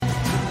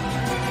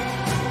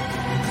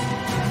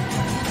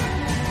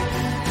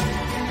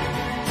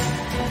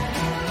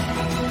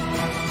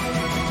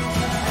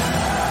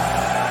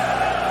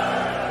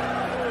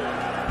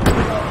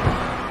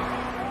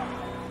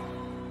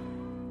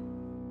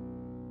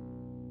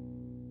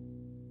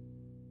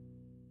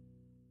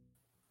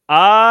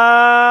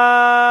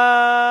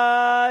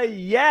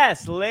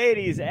Yes,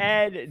 ladies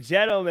and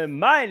gentlemen,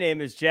 my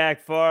name is Jack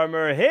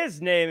Farmer.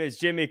 His name is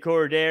Jimmy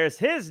Corderas.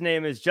 His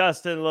name is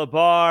Justin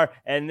LeBar.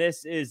 And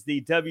this is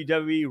the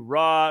WWE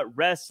Raw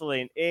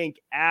Wrestling Inc.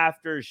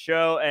 after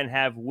show. And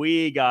have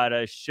we got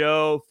a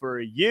show for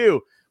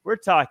you? We're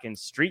talking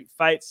street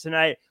fights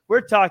tonight.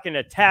 We're talking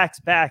attacks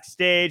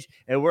backstage.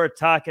 And we're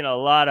talking a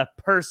lot of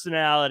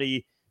personal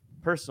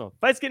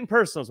fights getting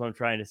personal is what I'm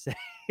trying to say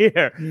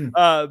here.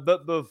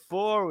 But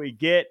before we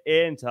get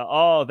into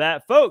all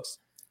that, folks,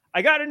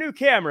 I got a new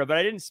camera, but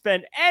I didn't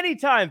spend any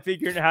time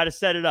figuring out how to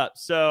set it up.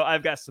 So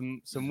I've got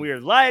some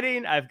weird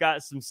lighting. I've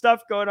got some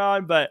stuff going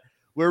on, but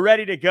we're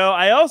ready to go.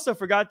 I also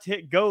forgot to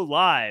hit go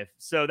live.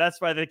 So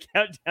that's why the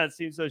countdown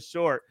seems so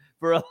short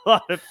for a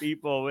lot of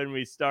people when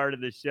we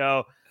started the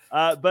show.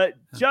 But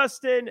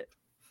Justin,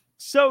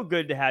 so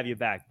good to have you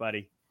back,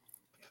 buddy.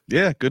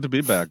 Yeah, good to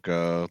be back.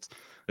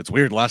 It's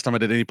weird. Last time I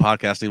did any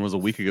podcasting was a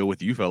week ago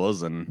with you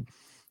fellas, and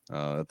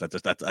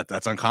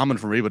that's uncommon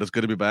for me. But it's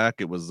good to be back.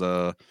 It was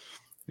a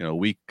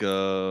week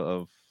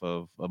of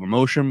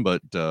emotion,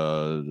 but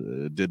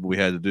did what we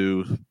had to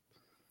do,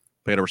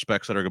 paid our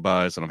respects, said our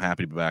goodbyes, and I'm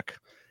happy to be back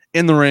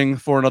in the ring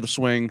for another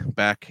swing.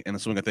 Back in the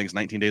swing, I think it's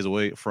 19 days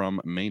away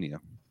from Mania.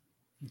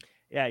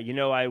 Yeah,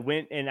 I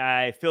went and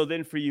I filled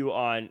in for you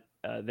on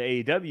the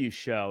AEW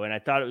show, and I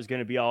thought it was going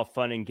to be all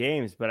fun and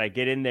games, but I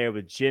get in there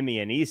with Jimmy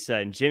and Issa,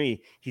 and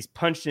Jimmy, he's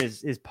punching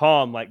his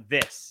palm like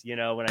this, when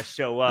I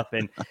show up,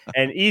 and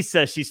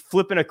Issa, she's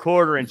flipping a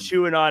quarter and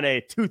chewing on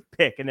a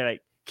toothpick, and they're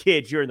like,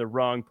 "Kid, you're in the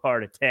wrong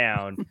part of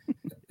town."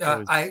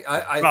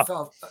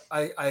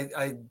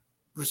 I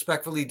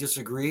respectfully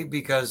disagree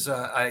because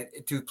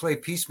to play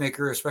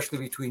peacemaker, especially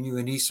between you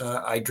and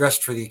Issa, I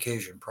dressed for the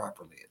occasion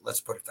properly.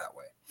 Let's put it that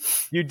way.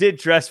 You did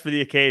dress for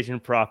the occasion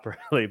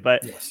properly,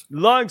 but yes.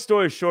 Long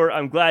story short,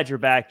 I'm glad you're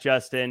back,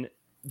 Justin.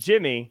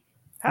 Jimmy,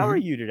 how are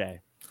you today?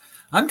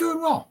 I'm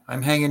doing well.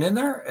 I'm hanging in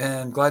there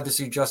and glad to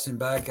see Justin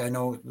back. I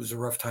know it was a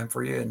rough time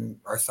for you, and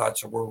our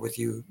thoughts were with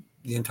you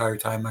the entire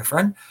time, my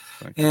friend.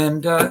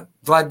 And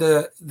glad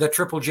the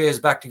Triple J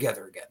is back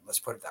together again. Let's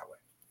put it that way.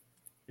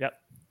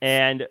 Yep.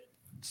 And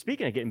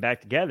speaking of getting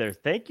back together,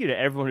 thank you to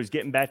everyone who's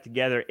getting back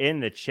together in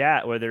the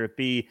chat, whether it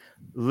be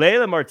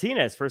Layla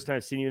Martinez, first time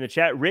I've seen you in the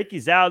chat, Ricky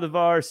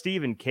Zaldivar,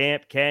 Stephen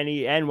Camp,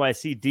 Kenny,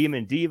 NYC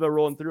Demon Diva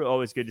rolling through.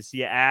 Always good to see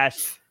you,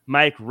 Ash,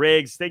 Mike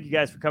Riggs. Thank you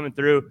guys for coming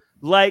through.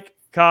 Like,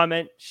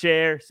 comment,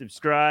 share,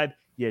 subscribe.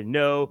 You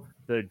know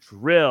the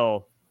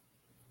drill.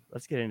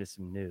 Let's get into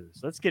some news.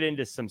 Let's get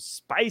into some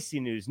spicy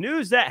news.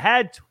 News that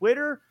had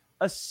Twitter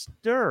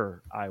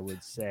astir, I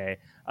would say.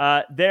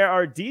 There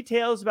are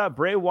details about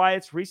Bray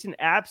Wyatt's recent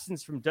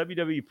absence from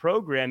WWE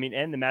programming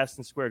and the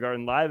Madison Square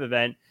Garden live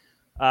event.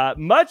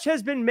 Much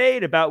has been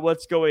made about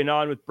what's going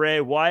on with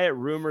Bray Wyatt.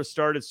 Rumors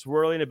started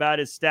swirling about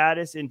his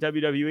status in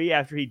WWE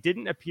after he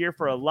didn't appear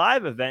for a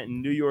live event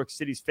in New York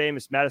City's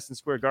famous Madison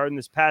Square Garden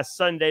this past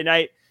Sunday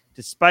night,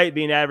 despite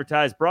being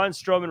advertised. Braun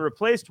Strowman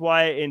replaced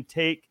Wyatt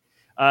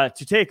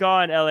to take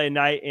on LA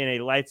Knight in a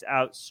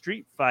lights-out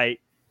street fight.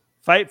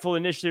 Fightful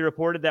initially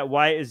reported that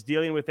Wyatt is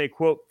dealing with a,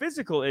 quote,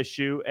 physical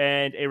issue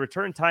and a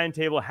return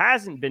timetable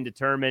hasn't been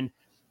determined.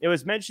 It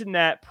was mentioned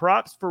that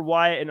props for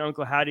Wyatt and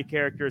Uncle Howdy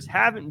characters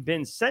haven't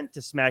been sent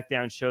to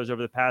SmackDown shows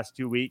over the past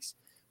 2 weeks.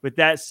 With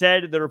that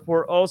said, the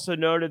report also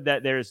noted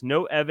that there is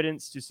no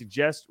evidence to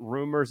suggest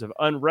rumors of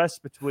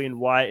unrest between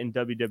Wyatt and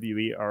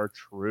WWE are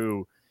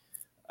true.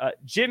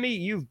 Jimmy,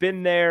 you've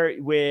been there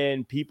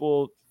when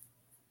people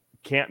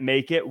can't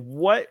make it.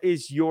 What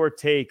is your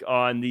take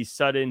on the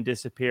sudden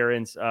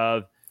disappearance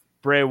of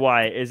Bray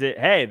Wyatt? Is it,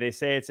 hey, they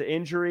say it's an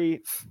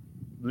injury,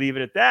 leave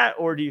it at that,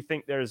 or do you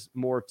think there's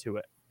more to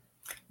it?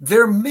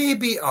 There may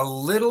be a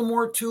little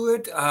more to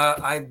it.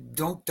 I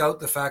don't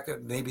doubt the fact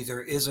that maybe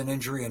there is an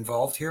injury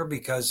involved here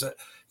because,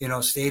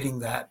 stating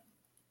that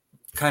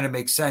kind of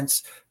makes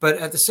sense. But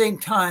at the same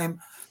time,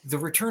 the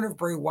return of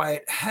Bray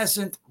Wyatt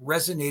hasn't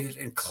resonated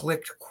and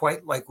clicked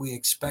quite like we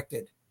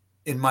expected.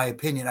 In my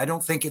opinion, I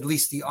don't think at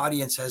least the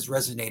audience has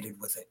resonated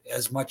with it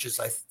as much as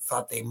I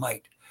thought they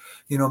might.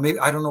 Maybe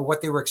I don't know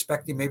what they were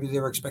expecting. Maybe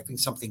they were expecting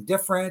something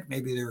different.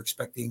 Maybe they were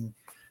expecting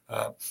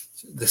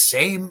the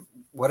same,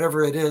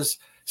 whatever it is.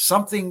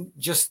 Something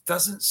just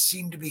doesn't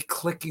seem to be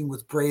clicking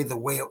with Bray the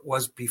way it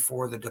was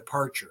before the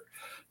departure.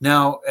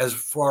 Now, as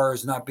far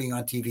as not being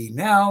on TV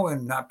now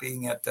and not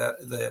being at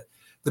the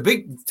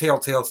big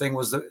telltale thing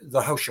was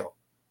the house show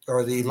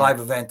or the live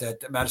event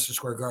at Madison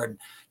Square Garden.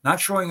 Not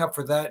showing up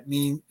for that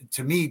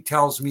to me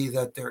tells me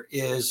that there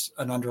is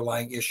an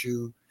underlying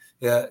issue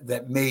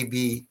that may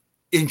be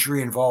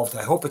injury involved.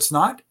 I hope it's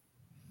not.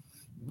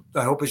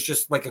 I hope it's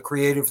just like a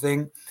creative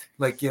thing,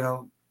 like,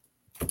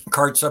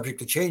 card subject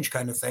to change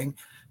kind of thing.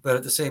 But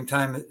at the same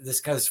time,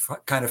 this guys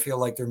kind of feel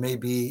like there may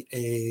be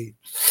a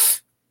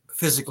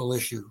physical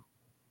issue.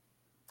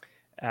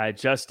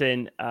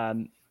 Justin,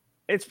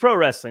 it's pro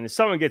wrestling. If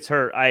someone gets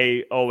hurt,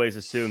 I always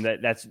assume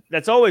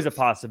that's always a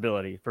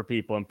possibility for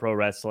people in pro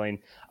wrestling.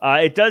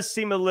 It does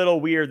seem a little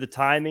weird, the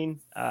timing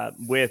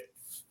with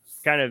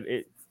kind of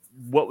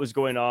what was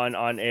going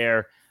on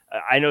air.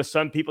 I know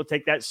some people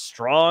take that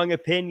strong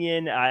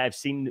opinion. I've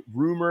seen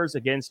rumors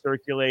again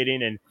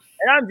circulating, and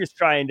I'm just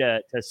trying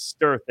to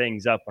stir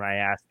things up when I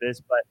ask this,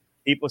 but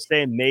people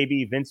saying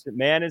maybe Vince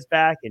McMahon is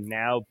back, and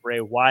now Bray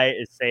Wyatt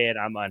is saying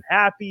I'm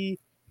unhappy,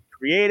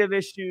 creative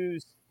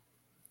issues.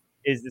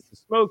 Is this a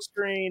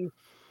smokescreen?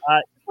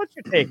 What's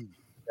your take in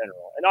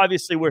general? And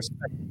obviously, we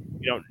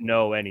don't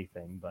know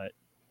anything, but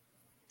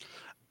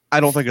I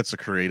don't think it's a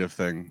creative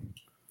thing.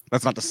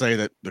 That's not to say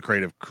that the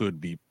creative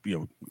could be,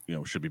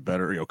 should be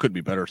better, could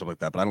be better or something like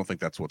that. But I don't think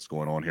that's what's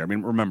going on here. I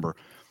mean, remember,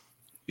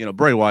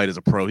 Bray Wyatt is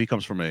a pro. He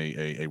comes from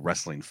a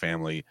wrestling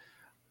family.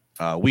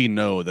 We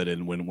know that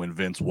when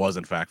Vince was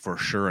in fact for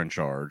sure in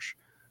charge,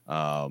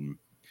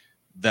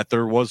 that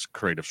there was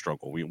creative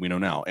struggle. We know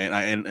now.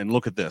 And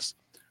look at this.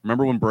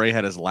 Remember when Bray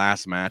had his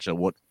last match at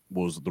what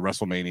was the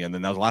WrestleMania, and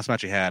then that was the last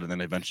match he had, and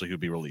then eventually he would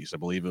be released. I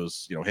believe it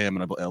was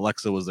him and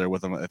Alexa was there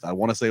with him. I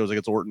want to say it was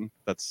against Orton.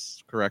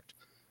 That's correct.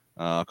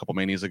 A couple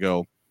manias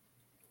ago,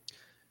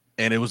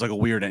 and it was like a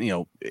weird,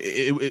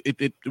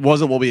 it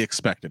wasn't what we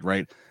expected,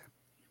 right?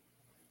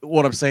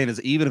 What I'm saying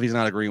is, even if he's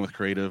not agreeing with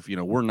creative,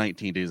 we're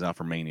 19 days out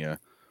from Mania.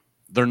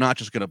 They're not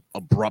just going to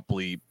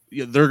abruptly.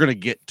 They're going to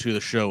get to the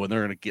show and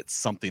they're going to get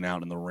something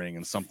out in the ring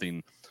and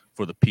something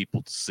for the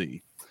people to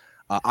see.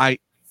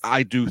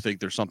 I do think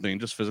there's something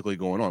just physically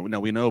going on. Now,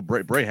 we know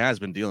Bray has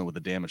been dealing with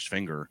a damaged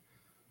finger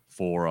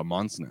for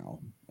months now,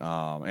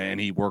 and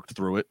he worked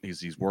through it.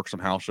 He's worked some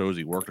house shows.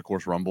 He worked, of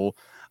course, Rumble.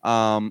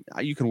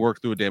 You can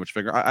work through a damaged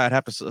finger.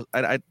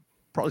 I'd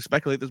probably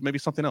speculate there's maybe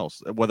something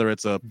else, whether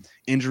it's a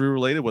injury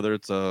related, whether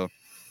it's I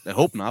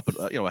hope not,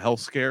 but a health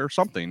scare or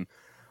something.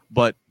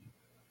 But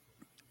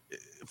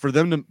for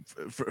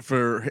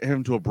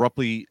him to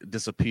abruptly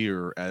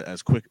disappear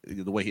as quick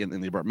the way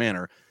in the abrupt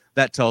manner,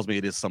 that tells me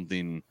it is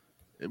something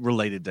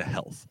related to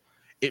health.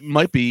 We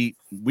might be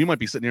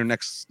sitting here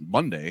next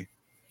Monday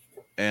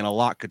and a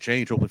lot could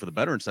change, hopefully for the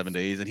better in 7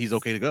 days, and he's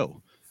okay to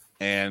go.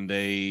 And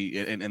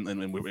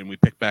we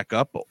pick back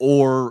up,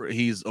 or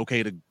he's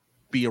okay to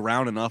be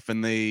around enough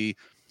and they,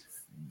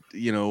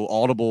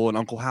 Audible and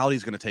Uncle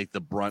Howdy's going to take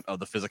the brunt of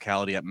the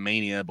physicality at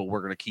Mania, but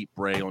we're going to keep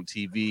Bray on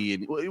TV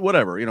and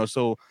whatever,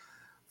 so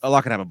a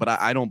lot can happen. But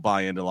I don't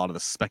buy into a lot of the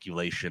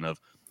speculation of,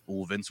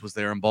 Vince was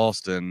there in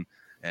Boston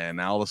and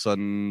now all of a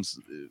sudden,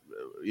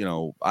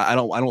 I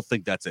don't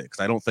think that's it, because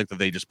I don't think that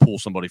they just pull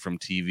somebody from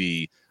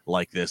TV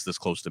like this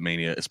close to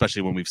Mania,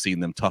 especially when we've seen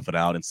them tough it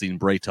out and seen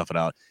Bray tough it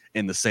out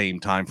in the same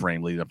time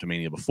frame leading up to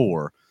Mania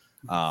before.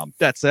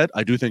 That said,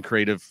 I do think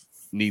creative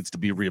needs to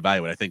be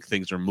reevaluated. I think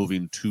things are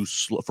moving too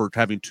slow for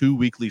having 2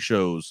 weekly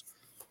shows,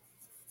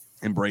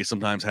 and Bray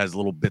sometimes has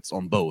little bits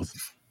on both.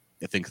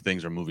 I think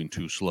things are moving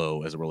too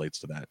slow as it relates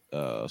to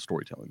that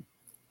storytelling.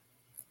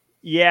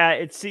 Yeah,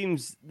 it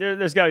seems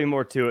there's got to be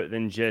more to it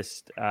than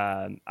just.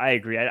 I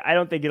agree. I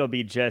don't think it'll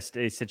be just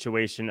a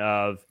situation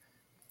of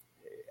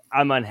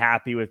I'm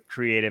unhappy with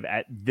creative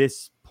at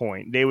this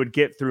point. They would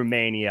get through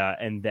Mania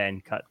and then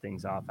cut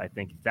things off. I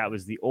think if that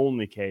was the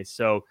only case.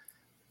 So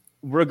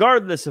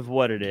regardless of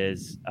what it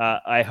is,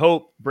 I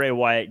hope Bray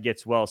Wyatt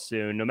gets well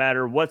soon. No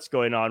matter what's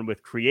going on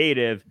with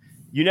creative,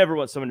 you never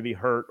want someone to be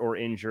hurt or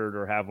injured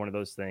or have one of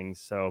those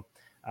things. So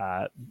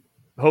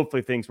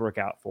hopefully things work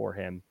out for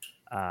him.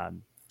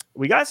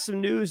 We got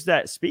some news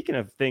that, speaking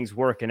of things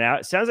working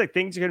out, it sounds like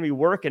things are going to be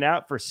working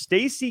out for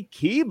Stacy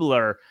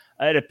Keibler.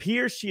 It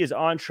appears she is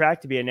on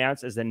track to be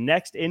announced as the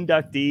next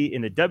inductee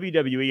in the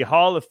WWE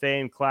Hall of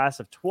Fame class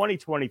of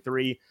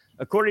 2023,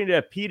 according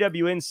to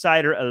PW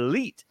Insider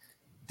Elite.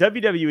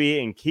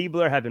 WWE and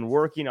Keibler have been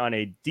working on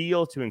a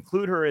deal to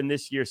include her in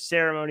this year's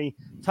ceremony.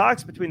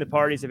 Talks between the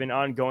parties have been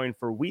ongoing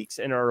for weeks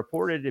and are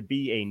reported to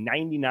be a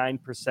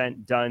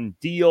 99% done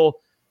deal.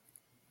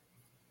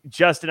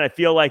 Justin, I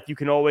feel like you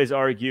can always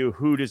argue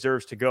who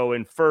deserves to go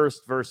in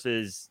first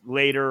versus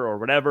later or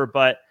whatever,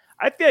 but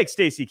I feel like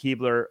Stacy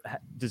Keibler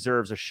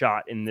deserves a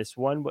shot in this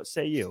one. What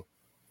say you?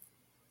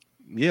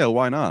 Yeah,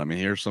 why not? I mean,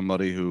 here's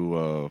somebody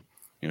who,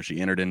 she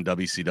entered in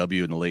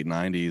WCW in the late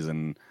 90s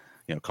and,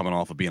 coming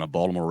off of being a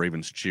Baltimore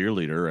Ravens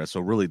cheerleader. So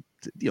really,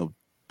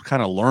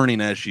 kind of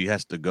learning as she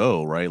has to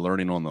go, right?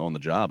 Learning on the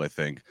job, I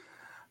think.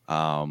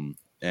 And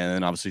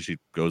then obviously she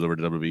goes over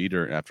to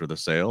WWE after the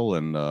sale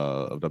and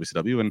of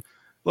WCW. And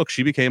look,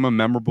 she became a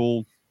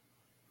memorable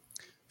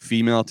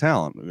female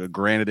talent.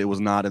 Granted, it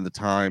was not in the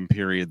time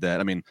period that,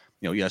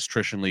 yes,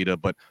 Trish and Lita,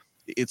 but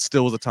it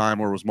still was a time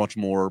where it was much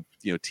more,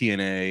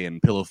 TNA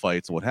and pillow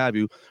fights and what have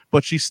you.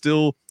 But she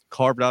still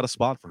carved out a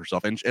spot for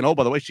herself. And oh,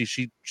 by the way,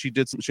 she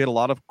had a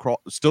lot of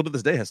still to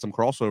this day has some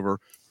crossover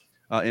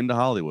into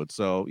Hollywood.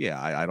 So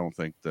yeah, I don't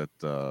think that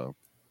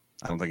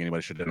I don't think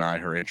anybody should deny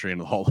her entry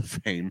into the Hall of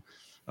Fame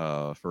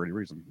for any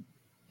reason.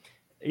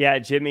 Yeah,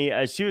 Jimmy,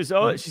 she's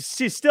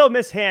still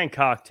Miss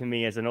Hancock to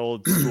me as an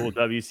old school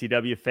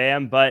WCW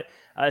fan, but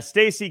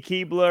Stacy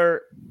Keibler,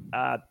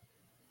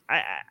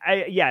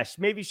 yes,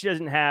 maybe she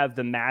doesn't have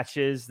the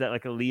matches that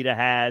like Alita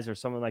has or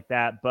someone like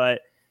that,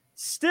 but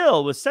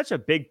still was such a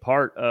big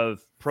part of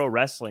pro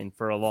wrestling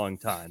for a long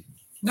time.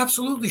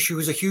 Absolutely. She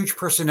was a huge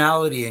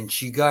personality and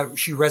she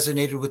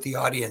resonated with the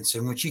audience.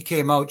 And when she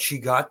came out, she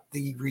got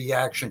the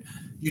reaction.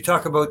 You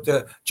talk about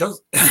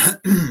just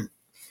in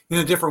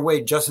a different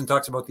way. Justin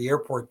talks about the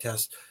airport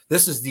test.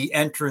 This is the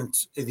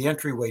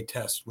entryway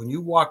test. When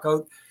you walk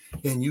out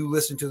and you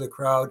listen to the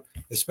crowd,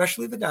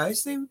 especially the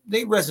guys,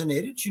 they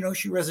resonated. You know,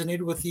 she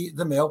resonated with the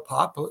male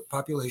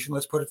population,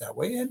 let's put it that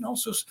way. And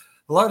also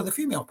a lot of the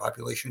female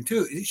population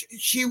too.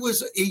 She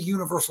was a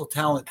universal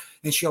talent,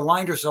 and she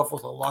aligned herself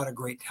with a lot of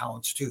great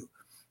talents too.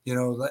 You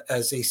know,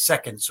 as a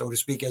second, so to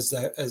speak, as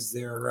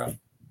their,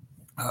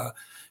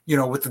 you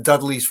know, with the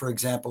Dudleys, for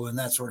example, and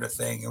that sort of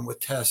thing, and with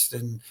Test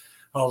and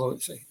all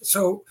those things.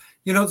 So,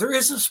 you know, there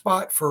is a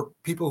spot for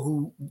people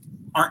who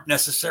aren't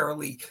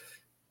necessarily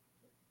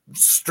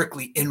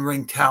strictly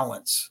in-ring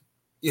talents,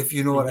 if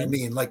you know what I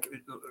mean, like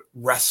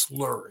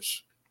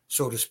wrestlers,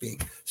 so to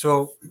speak.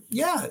 So,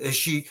 yeah, is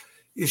she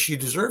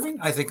deserving?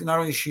 I think not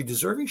only is she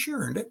deserving, she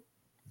earned it.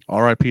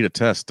 R.I.P. to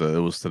Test. It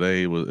was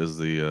today is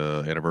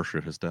the anniversary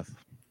of his death.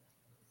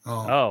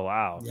 Oh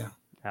wow. Yeah.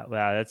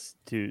 Wow, that's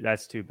too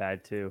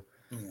bad too.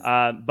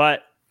 Yeah.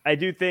 But I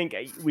do think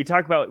we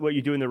talk about what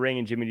you do in the ring,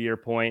 and Jimmy, to your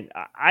point,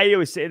 I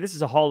always say this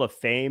is a Hall of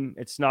Fame.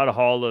 It's not a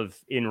Hall of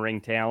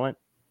in-ring talent.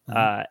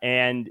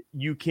 And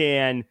you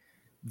can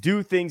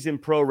do things in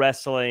pro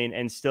wrestling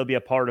and still be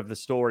a part of the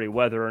story,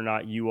 whether or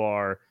not you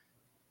are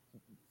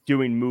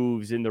doing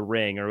moves in the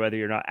ring or whether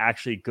you're not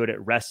actually good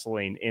at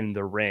wrestling in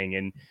the ring.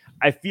 And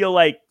I feel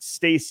like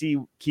Stacy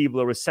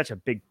Keibler was such a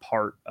big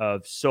part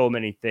of so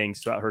many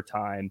things throughout her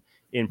time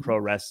in pro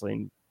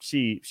wrestling.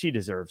 She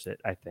deserves it,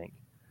 I think.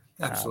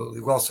 Absolutely.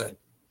 Well said.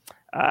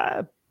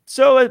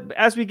 So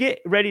as we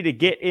get ready to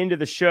get into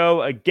the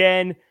show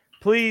again,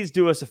 please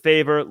do us a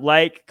favor,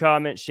 like,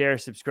 comment, share,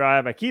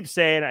 subscribe. I keep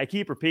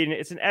repeating it.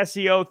 It's an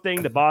SEO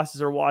thing. The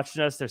bosses are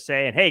watching us. They're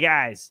saying, hey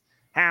guys,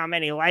 how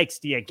many likes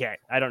do you get?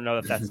 I don't know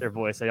if that's their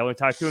voice. I only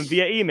talk to them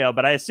via email,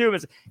 but I assume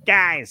it's,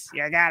 guys,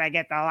 you got to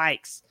get the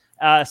likes.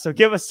 So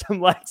give us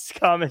some likes,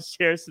 comments,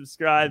 share,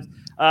 subscribe.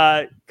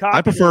 I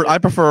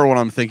prefer when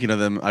I'm thinking of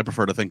them. I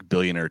prefer to think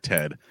Billionaire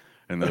Ted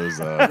and those.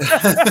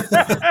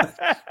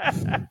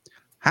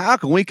 How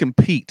can we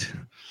compete?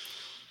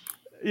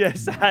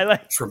 Yes, I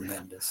like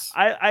tremendous.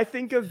 I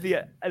think of the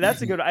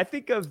that's a good one. I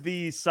think of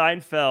the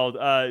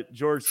Seinfeld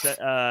George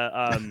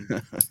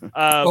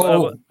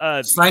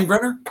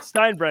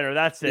Steinbrenner.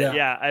 That's it.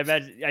 Yeah. I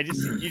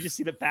imagine you just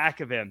see the back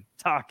of him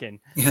talking.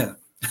 Yeah.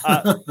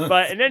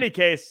 But in any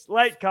case,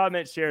 like,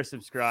 comment, share,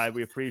 subscribe.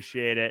 We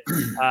appreciate it.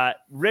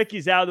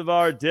 Ricky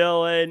Zaldivar,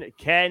 Dylan,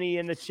 Kenny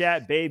in the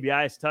chat, Baby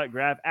Ice, Tuck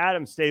Grab,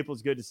 Adam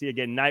Staples, good to see you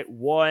again. Night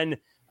one.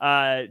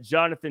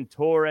 Jonathan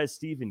Torres,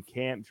 Stephen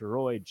Camp,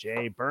 Jeroy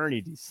J,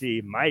 Bernie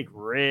DC, Mike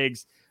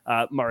Riggs,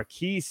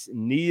 Marquise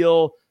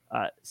Neal,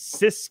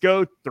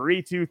 Cisco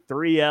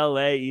 323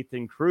 LA,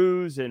 Ethan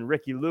Cruz, and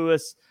Ricky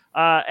Lewis,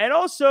 and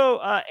also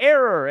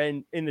Error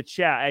in the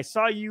chat. I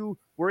saw you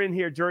were in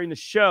here during the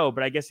show,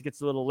 but I guess it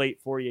gets a little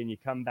late for you and you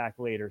come back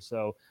later.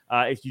 So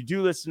if you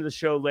do listen to the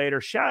show later,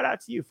 shout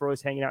out to you for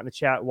always hanging out in the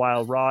chat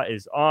while Raw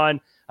is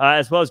on,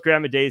 as well as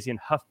Grandma Daisy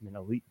and Huffman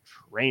Elite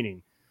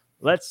Training.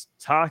 Let's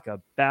talk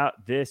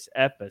about this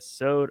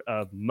episode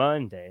of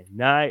Monday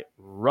Night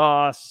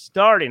Raw,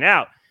 starting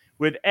out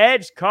with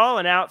Edge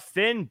calling out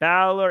Finn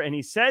Balor, and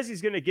he says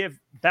he's going to give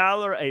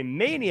Balor a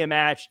Mania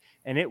match,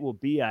 and it will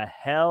be a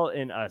Hell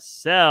in a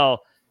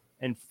Cell.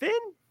 And Finn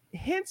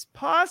hints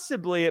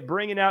possibly at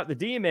bringing out the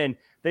Demon.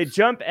 They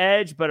jump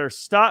Edge, but are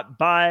stopped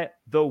by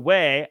The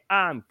Way.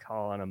 I'm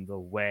calling him The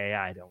Way.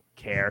 I don't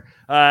care.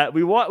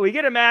 We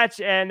get a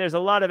match, and there's a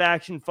lot of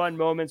action, fun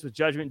moments with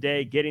Judgment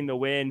Day getting the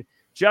win.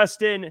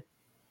 Justin,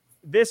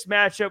 this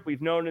matchup,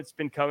 we've known it's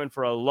been coming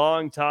for a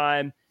long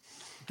time.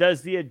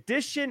 Does the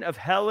addition of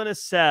Hell in a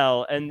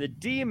Cell and the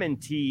Demon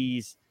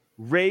tease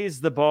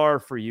raise the bar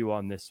for you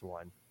on this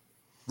one?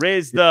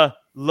 Raise the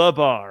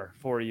bar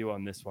for you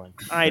on this one.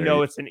 I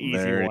know it's an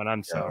easy one.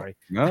 I'm sorry.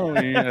 No,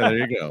 yeah, there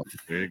you go.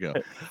 There you go.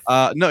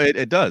 No,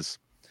 it does.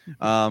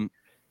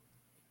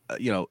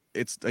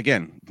 It's,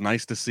 again,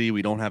 nice to see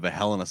we don't have a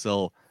Hell in a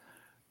Cell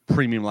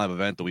premium live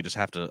event that we just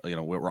have to,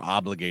 we're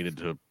obligated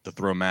to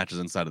throw matches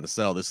inside of the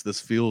cell. This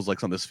feels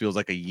like something. This feels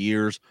like a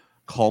year's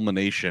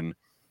culmination.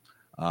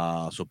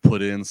 So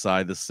put it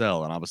inside the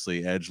cell, and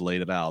obviously Edge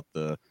laid it out,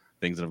 the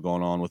things that have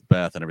gone on with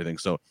Beth and everything.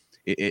 So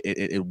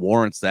it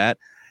warrants that.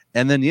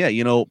 And then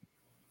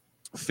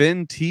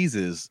Finn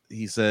teases.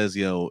 He says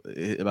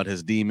about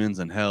his demons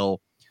and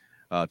hell,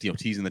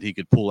 teasing that he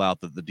could pull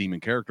out the demon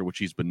character, which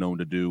he's been known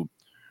to do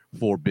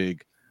for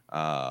big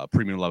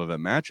premium live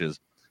event matches.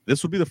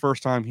 This would be the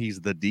first time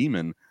he's the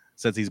Demon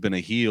since he's been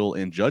a heel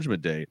in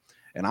Judgment Day.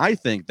 And I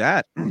think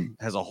that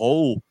has a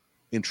whole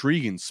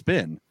intriguing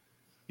spin.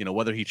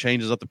 Whether he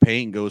changes up the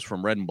paint and goes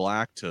from red and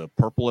black to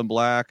purple and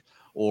black,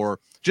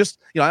 or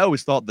just, I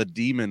always thought the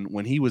Demon,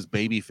 when he was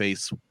white meat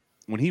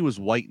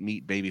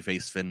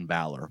babyface Finn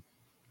Balor,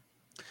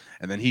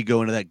 and then he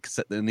go into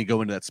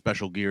that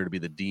special gear to be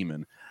the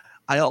Demon.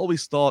 I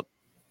always thought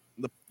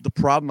the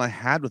problem I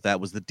had with that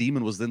was the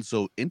Demon was then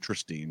so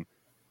interesting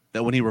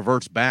that when he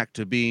reverts back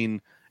to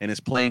being and his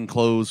plain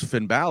clothes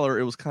Finn Balor,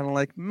 it was kind of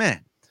like meh.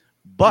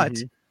 But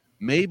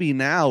maybe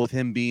now with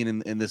him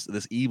being in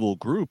this evil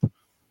group,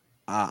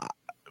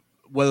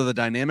 whether the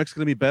dynamic's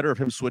going to be better of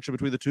him switching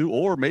between the two,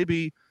 or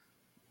maybe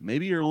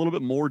you're a little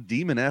bit more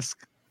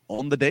demon-esque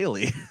on the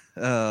daily.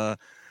 I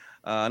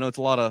know it's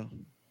a lot of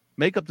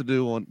makeup to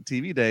do on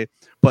TV day,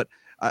 but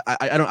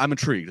I'm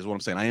intrigued is what I'm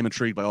saying. I am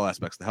intrigued by all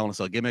aspects, the Hell in a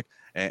Cell gimmick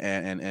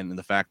and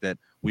the fact that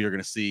we are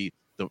going to see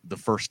the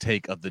first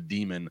take of the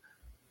Demon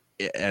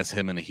as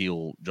him in a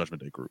heel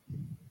Judgment Day group.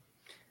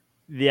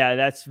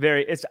 Yeah,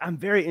 I'm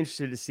very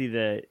interested to see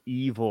the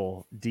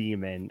evil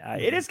Demon.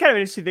 It is kind of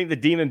interesting to think the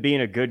Demon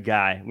being a good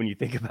guy when you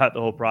think about the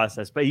whole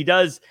process, but he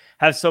does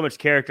have so much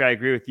character. I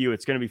agree with you.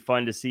 It's going to be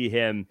fun to see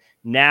him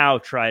now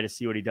try to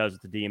see what he does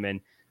with the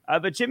Demon.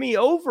 But Jimmy,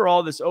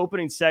 overall, this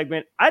opening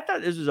segment, I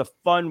thought this was a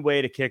fun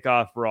way to kick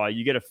off Raw.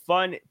 You get a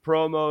fun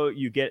promo.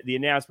 You get the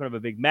announcement of a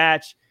big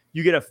match.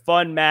 You get a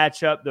fun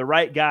matchup. The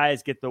right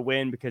guys get the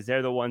win because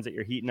they're the ones that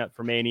you're heating up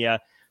for Mania.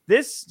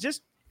 This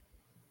just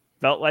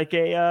felt like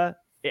I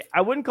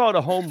wouldn't call it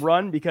a home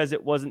run because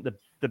it wasn't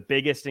the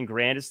biggest and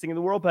grandest thing in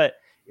the world, but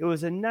it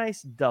was a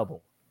nice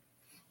double.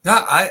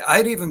 Yeah,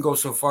 I'd even go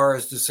so far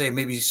as to say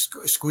maybe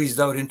squeezed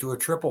out into a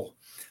triple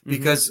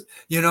because,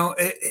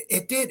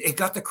 it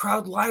got the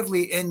crowd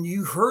lively and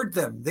you heard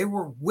them. They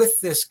were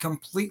with this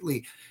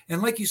completely.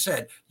 And like you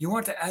said, you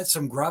want to add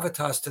some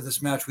gravitas to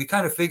this match. We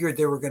kind of figured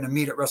they were going to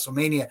meet at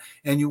WrestleMania,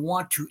 and you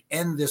want to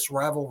end this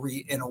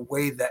rivalry in a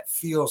way that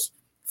feels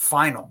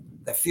final,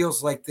 that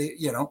feels like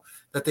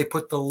that they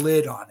put the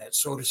lid on it,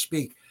 so to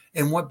speak.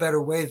 And what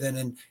better way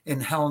than in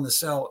Hell in the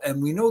Cell?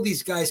 And we know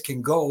these guys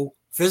can go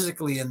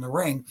physically in the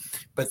ring,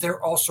 but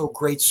they're also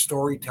great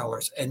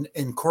storytellers, and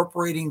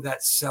incorporating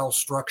that cell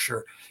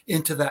structure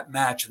into that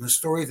match and the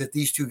story that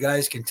these two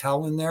guys can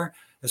tell in there,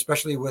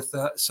 especially with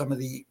some of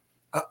the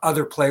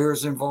other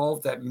players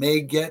involved that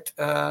may get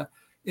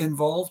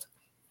involved.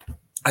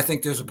 I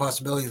think there's a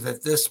possibility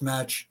that this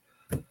match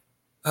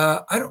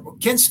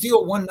can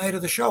steal one night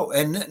of the show.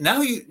 And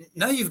now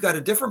you've got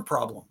a different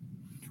problem.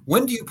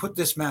 When do you put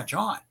this match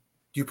on?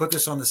 Do you put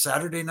this on the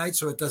Saturday night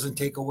so it doesn't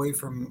take away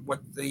from what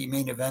the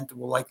main event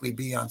will likely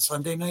be on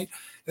Sunday night?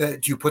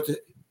 If you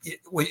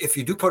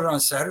do put it on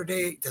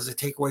Saturday, does it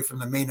take away from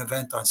the main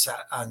event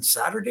on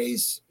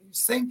Saturday's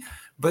thing?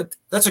 But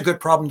that's a good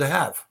problem to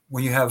have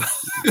when you have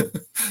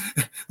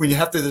when you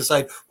have to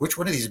decide which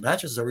one of these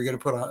matches are we going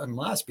to put on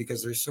last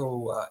because they're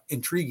so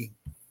intriguing.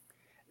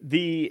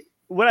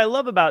 What I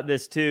love about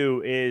this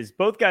too is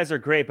both guys are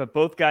great, but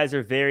both guys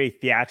are very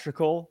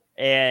theatrical.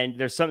 And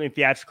there's something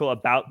theatrical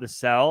about the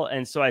cell.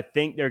 And so I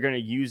think they're going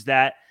to use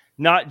that,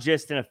 not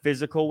just in a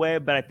physical way,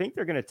 but I think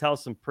they're going to tell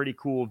some pretty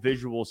cool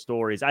visual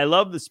stories. I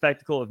love the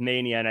spectacle of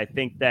Mania, and I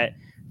think that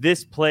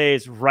this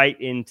plays right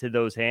into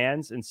those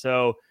hands. And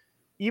so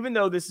even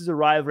though this is a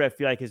rivalry I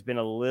feel like has been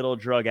a little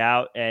drug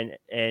out,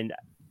 and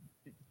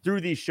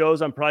through these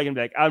shows, I'm probably going to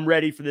be like, I'm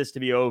ready for this to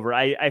be over.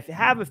 I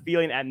have a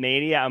feeling at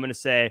Mania, I'm going to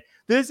say,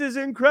 this is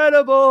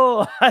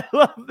incredible. I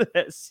love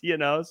this,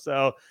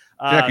 so...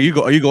 Jack, are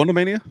you going to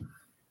Mania?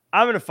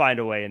 I'm going to find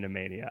a way into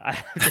Mania. I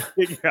have to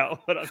figure out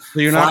what I'm. So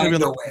you're not going to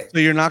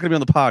be on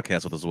the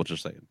podcast with us. Is what you're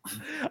saying?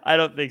 I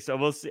don't think so.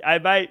 We'll see. I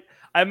might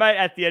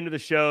at the end of the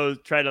show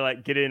try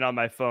to get in on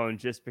my phone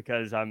just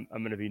because I'm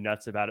going to be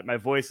nuts about it. My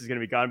voice is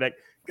going to be gone. Back,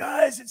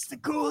 guys, it's the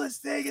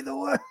coolest thing in the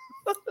world.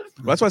 Well,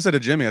 that's why I said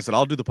to Jimmy, I said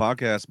I'll do the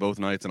podcast both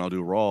nights and I'll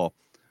do Raw,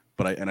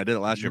 but I did it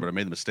last year, but I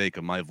made the mistake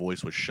of my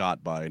voice was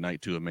shot by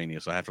night 2 of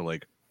Mania, so I have to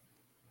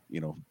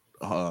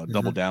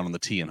double down on the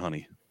tea and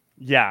honey.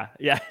 Yeah.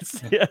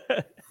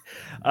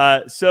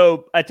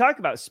 So I talk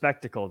about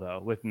spectacle though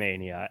with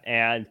Mania,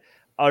 and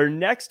our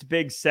next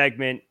big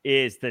segment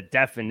is the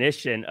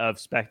definition of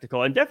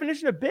spectacle and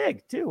definition of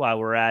big too. While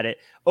we're at it,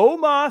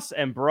 Omos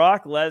and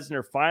Brock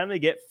Lesnar finally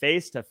get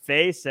face to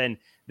face, and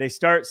they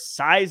start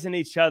sizing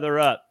each other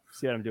up.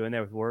 See what I'm doing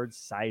there with words?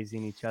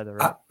 Sizing each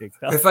other up. Big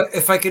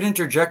if I could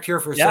interject here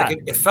for a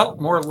second, it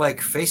felt more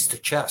like face to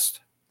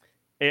chest.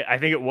 I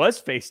think it was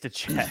face to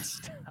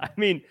chest. I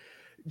mean,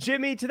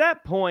 Jimmy, to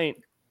that point,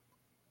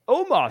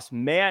 Omos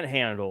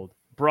manhandled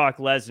Brock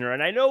Lesnar.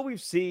 And I know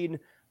we've seen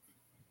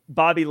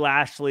Bobby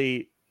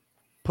Lashley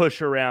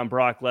push around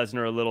Brock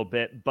Lesnar a little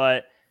bit,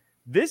 but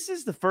this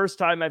is the first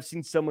time I've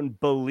seen someone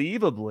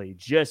believably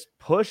just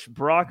push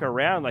Brock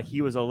around like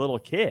he was a little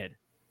kid.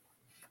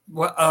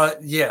 Well,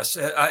 yes.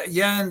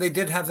 And they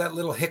did have that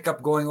little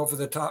hiccup going over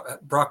the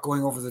top, Brock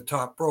going over the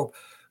top rope,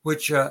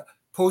 which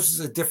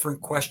poses a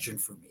different question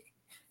for me.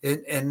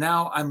 And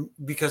now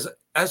because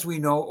as we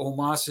know,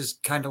 Omos is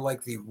kind of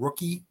like the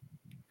rookie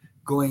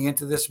going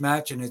into this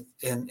match, and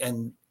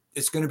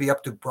it's going to be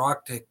up to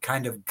Brock to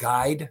kind of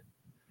guide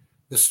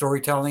the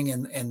storytelling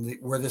and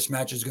where this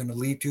match is going to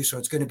lead to. So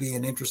it's going to be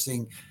an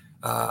interesting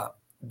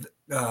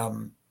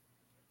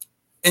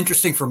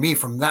for me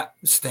from that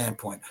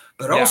standpoint.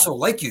 But also,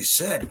 like you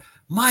said,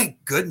 my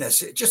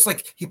goodness, it just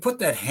like he put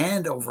that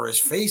hand over his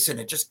face and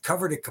it just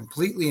covered it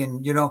completely.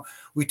 And,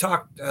 we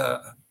talked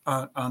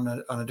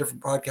on a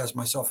different podcast,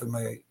 myself and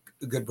my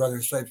good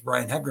brother, Stripes,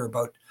 Brian Hebner,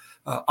 about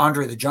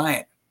Andre the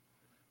Giant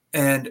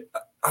And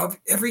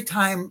every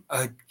time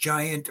a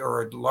giant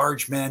or a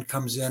large man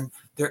comes in,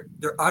 they're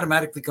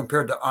automatically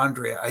compared to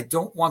Andre. I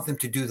don't want them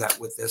to do that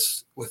with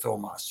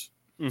Omos.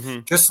 Mm-hmm.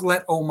 Just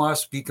let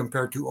Omos be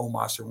compared to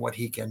Omos and what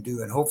he can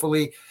do, and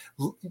hopefully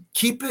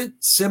keep it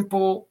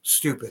simple,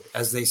 stupid,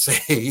 as they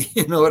say.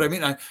 You know what I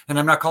mean? And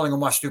I'm not calling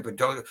Omos stupid.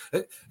 Don't,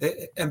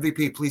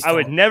 MVP, please. I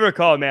would never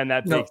call a man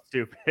that big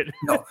stupid.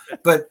 No,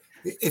 but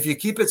if you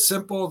keep it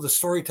simple, the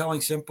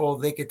storytelling simple,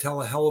 they could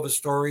tell a hell of a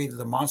story.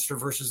 The monster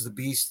versus the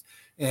beast,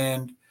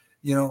 and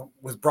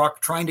with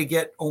Brock trying to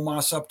get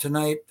Omos up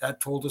tonight,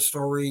 that told a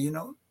story.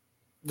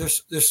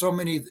 There's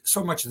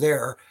so much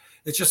there.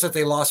 It's just that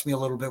they lost me a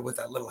little bit with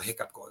that little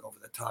hiccup going over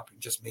the top and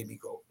just made me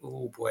go,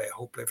 oh boy, I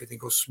hope everything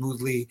goes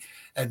smoothly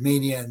at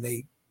Mania. And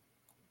they,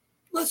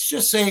 let's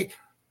just say,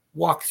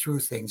 walk through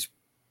things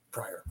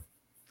prior.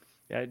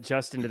 Yeah,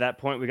 Justin, to that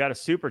point, we got a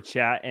super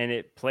chat and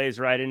it plays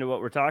right into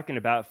what we're talking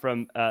about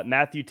from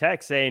Matthew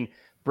Tech saying,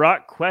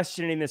 Brock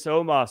questioning this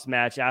Omos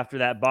match after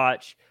that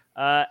botch.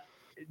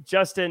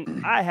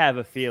 Justin, I have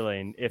a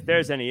feeling if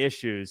there's any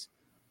issues,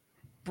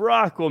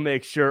 Brock will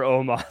make sure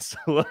Omos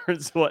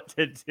learns what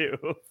to do.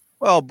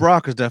 Well,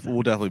 Brock will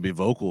definitely be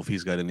vocal if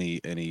he's got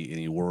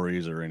any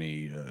worries or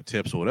any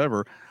tips or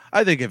whatever.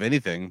 I think if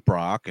anything,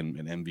 Brock and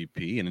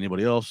MVP and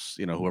anybody else,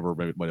 whoever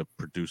might have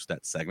produced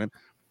that segment,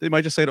 they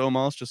might just say to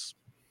Omos, just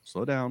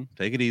slow down,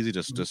 take it easy,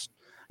 just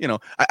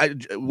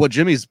what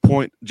Jimmy's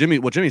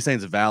saying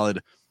is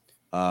valid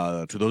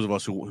to those of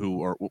us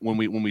who are when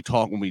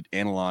we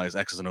analyze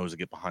X's and O's to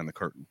get behind the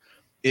curtain.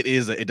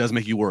 It does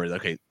make you worried.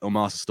 Okay,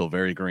 Omos is still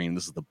very green.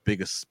 This is the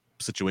biggest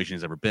situation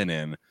he's ever been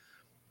in.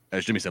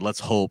 As Jimmy said, let's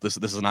hope this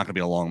is not going to be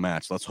a long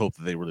match. Let's hope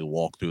that they really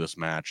walk through this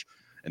match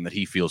and that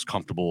he feels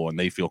comfortable and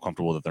they feel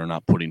comfortable that they're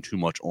not putting too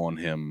much on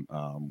him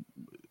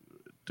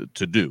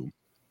to do.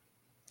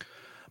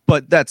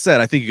 But that said,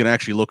 I think you can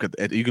actually look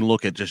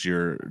at just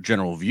your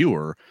general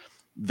viewer.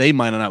 They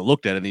might not have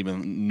looked at it and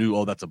even knew,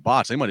 oh, that's a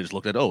botch. They might have just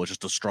looked at, oh, it's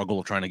just a struggle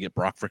of trying to get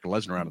Brock freaking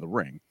Lesnar out of the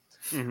ring.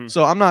 Mm-hmm.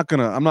 So I'm not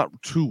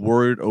too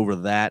worried over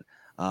that.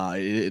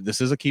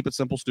 This is a keep it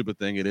simple, stupid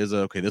thing. It is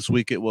okay. This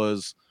week it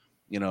was,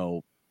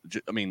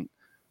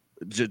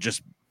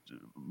 just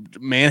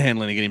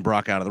manhandling and getting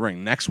Brock out of the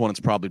ring. Next one, it's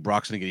probably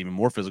Brock's going to get even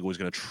more physical. He's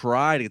going to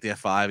try to get the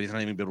F5. He's not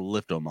even going to be able to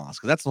lift Omos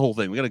because that's the whole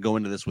thing. We got to go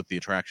into this with the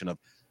attraction of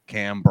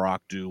can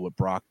Brock do what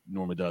Brock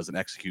normally does and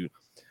execute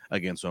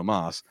against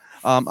Omos.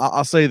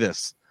 I'll say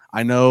this.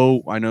 I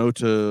know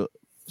to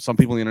some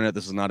people on the internet,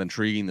 this is not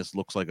intriguing. This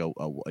looks like a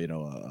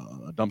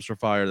dumpster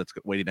fire that's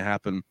waiting to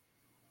happen.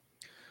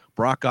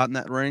 Brock got in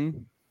that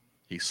ring.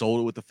 He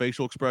sold it with the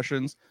facial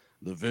expressions.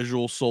 The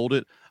visual sold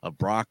it of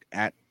Brock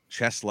at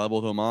chest level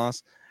with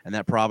Omos and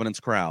that Providence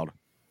crowd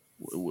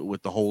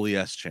with the holy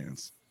S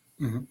chants.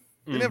 Mm-hmm.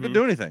 They didn't have to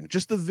do anything,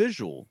 just the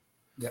visual.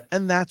 Yeah.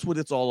 And that's what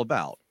it's all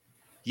about.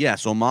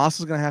 Yes, Omos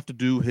is going to have to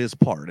do his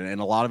part, and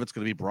a lot of it's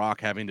going to be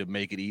Brock having to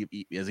make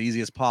it as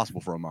easy as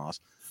possible for Omos,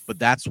 but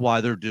that's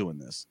why they're doing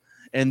this.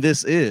 And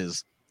this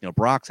is,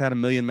 Brock's had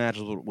 1 million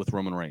matches with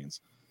Roman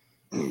Reigns.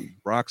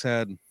 Brock's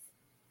had,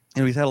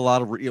 he's had a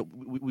lot of,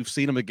 we've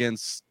seen him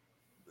against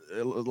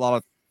a lot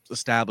of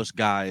established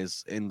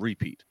guys in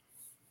repeat.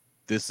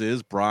 This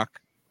is Brock,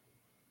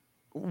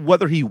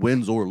 whether he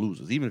wins or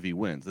loses, even if he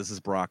wins, this is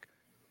Brock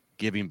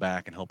giving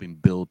back and helping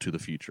build to the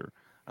future.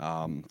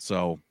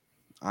 So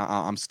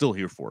I'm still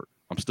here for it.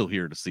 I'm still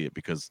here to see it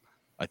because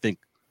I think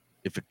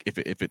if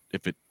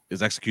it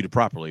is executed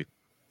properly,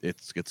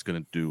 it's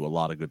going to do a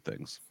lot of good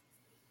things.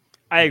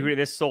 I agree.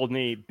 This sold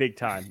me big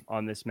time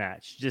on this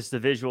match. Just the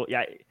visual.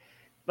 Yeah.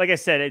 Like I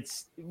said,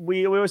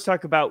 we always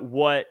talk about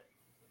what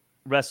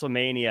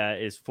WrestleMania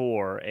is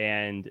for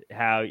and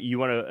how you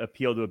want to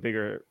appeal to a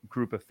bigger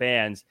group of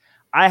fans.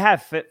 I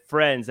have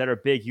friends that are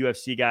big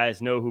UFC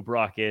guys, know who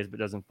Brock is, but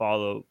doesn't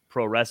follow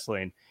pro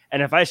wrestling.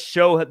 And if I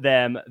show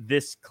them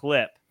this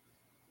clip,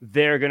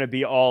 they're going to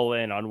be all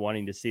in on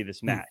wanting to see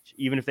this match,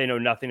 even if they know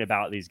nothing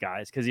about these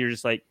guys. Because you're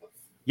just like,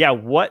 yeah,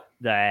 what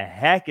the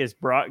heck is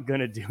Brock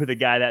going to do with a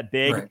guy that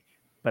big? Right.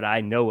 But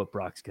I know what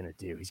Brock's going to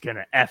do. He's going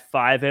to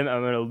F5 him.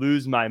 I'm going to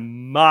lose my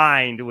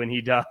mind when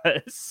he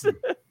does.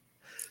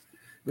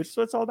 Which is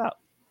what it's all about.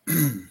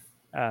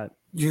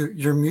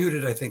 You're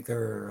muted, I think,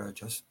 there,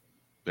 Justin.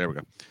 There we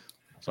go.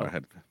 Sorry, I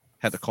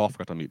had the cough,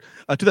 forgot to mute.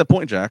 To that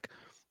point, Jack,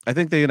 I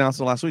think they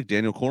announced it last week.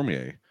 Daniel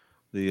Cormier,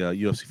 the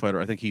UFC fighter,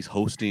 I think he's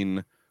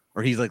hosting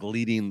or he's like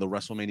leading the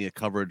WrestleMania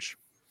coverage.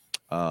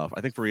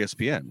 I think for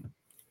ESPN.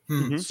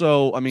 Mm-hmm.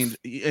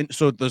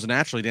 So there's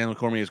naturally Daniel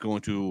Cormier is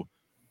going to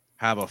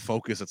have a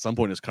focus at some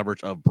point in his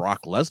coverage of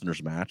Brock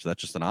Lesnar's match.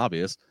 That's just an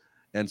obvious.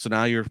 And so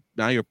now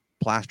you're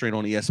plastering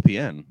on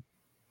ESPN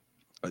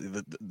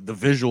the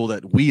visual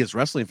that we as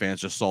wrestling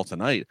fans just saw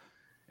tonight,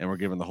 and we're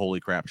given the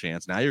holy crap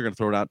chance. Now you're going to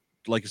throw it out,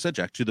 like you said,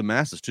 Jack, to the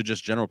masses, to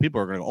just general people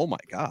are going to go, oh my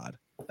God,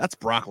 that's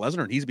Brock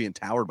Lesnar and he's being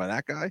towered by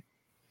that guy.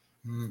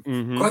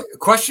 Mm-hmm.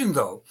 Question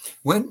though,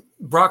 when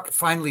Brock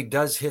finally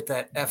does hit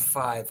that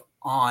F5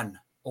 on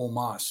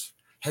Omos,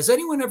 has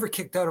anyone ever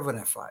kicked out of an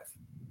F5?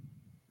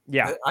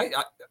 Yeah,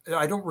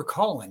 I don't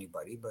recall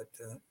anybody, but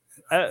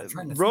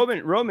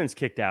Roman's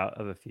kicked out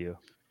of a few.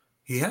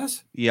 He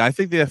has? Yeah, I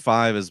think the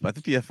F5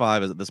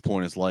 is at this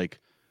point is like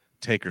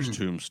Taker's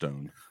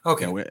tombstone.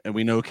 Okay. And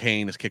we know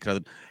Kane is kicked out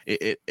of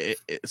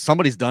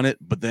somebody's done it,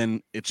 but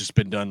then it's just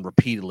been done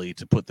repeatedly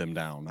to put them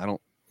down. I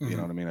don't, you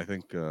know what I mean? I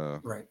think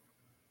right.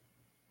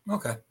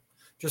 Okay.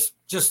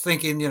 Just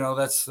thinking,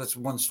 that's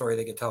one story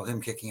they could tell,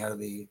 him kicking out of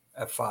the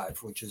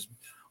F5, which has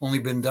only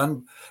been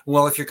done.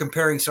 Well, if you're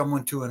comparing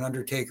someone to an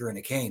Undertaker and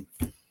a Kane,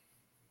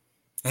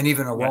 and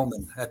even a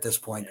Roman at this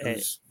point,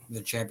 who's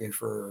the champion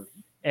for.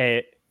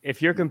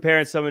 If you're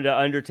comparing someone to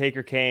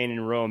Undertaker, Kane,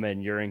 and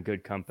Roman, you're in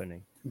good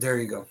company. There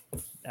you go.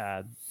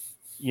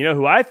 You know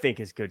who I think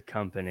is good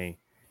company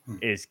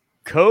is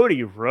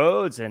Cody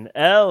Rhodes and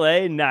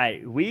LA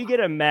Knight. We get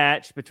a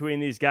match between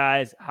these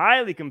guys,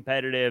 highly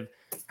competitive.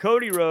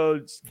 Cody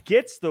Rhodes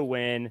gets the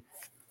win.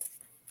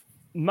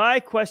 My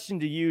question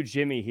to you,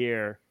 Jimmy,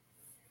 here.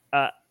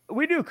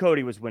 We knew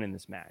Cody was winning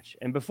this match.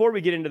 And before we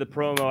get into the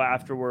promo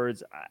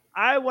afterwards,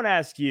 I want to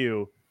ask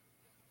you,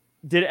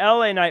 did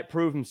LA Knight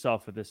prove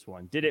himself with this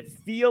one? Did it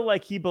feel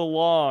like he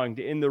belonged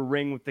in the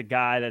ring with the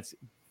guy that's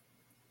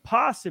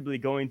possibly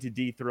going to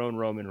dethrone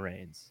Roman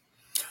Reigns?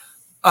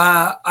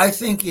 I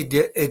think it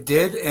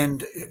did.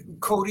 And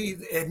Cody,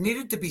 it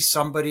needed to be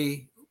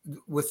somebody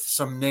with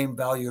some name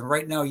value. And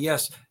right now,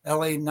 yes,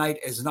 LA Knight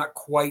is not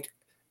quite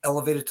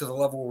elevated to the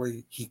level where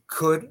he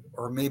could,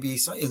 or maybe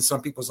in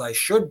some people's eyes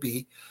should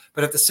be.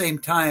 But at the same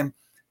time,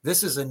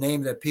 this is a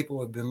name that people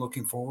have been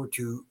looking forward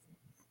to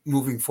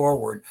moving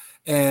forward.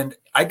 And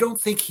I don't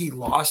think he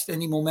lost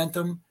any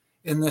momentum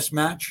in this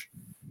match,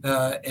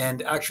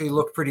 and actually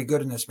looked pretty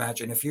good in this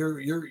match. And if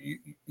you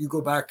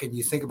go back and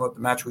you think about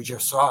the match we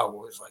just saw, it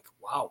was like,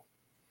 wow,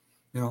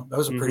 that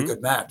was a pretty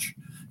good match.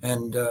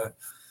 And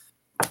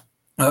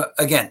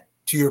again,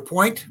 to your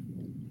point,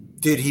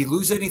 did he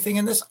lose anything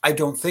in this? I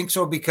don't think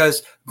so,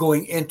 because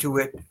going into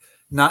it,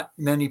 not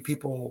many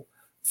people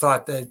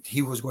thought that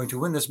he was going to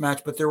win this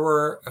match, but there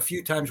were a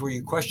few times where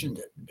you questioned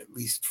it, at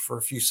least for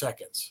a few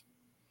seconds.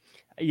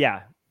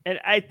 Yeah. And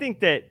I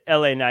think that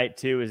LA Knight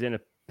too is in a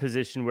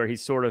position where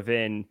he's sort of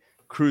in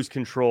cruise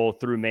control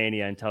through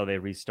Mania until they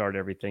restart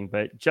everything.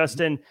 But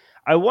Justin,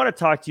 I want to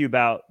talk to you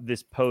about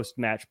this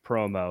post-match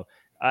promo.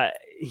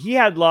 He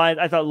had lines.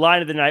 I thought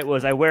line of the night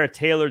was, I wear a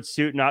tailored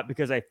suit, not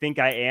because I think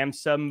I am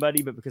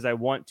somebody, but because I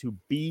want to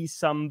be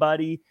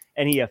somebody.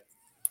 And he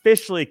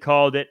officially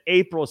called it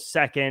April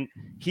 2nd.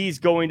 He's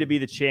going to be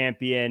the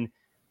champion.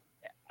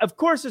 Of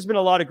course, there's been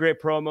a lot of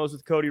great promos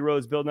with Cody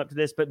Rhodes building up to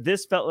this, but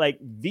this felt like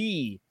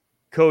the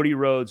Cody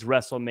Rhodes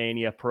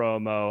WrestleMania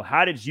promo.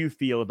 How did you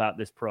feel about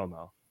this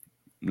promo?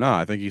 No,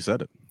 I think he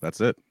said it.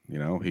 That's it.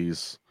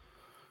 He's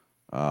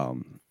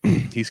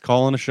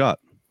calling a shot.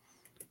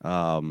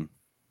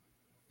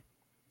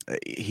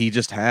 He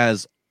just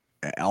has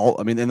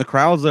and the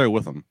crowd's there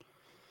with him.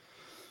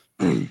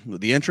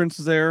 The entrance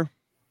is there.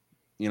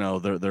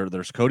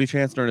 There's Cody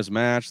chants during his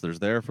match. There's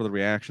there for the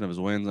reaction of his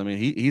wins. I mean,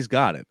 he's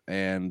got it.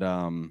 And,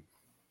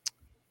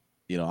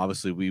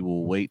 obviously we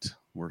will wait.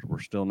 We're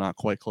still not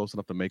quite close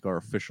enough to make our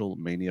official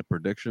Mania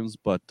predictions,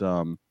 but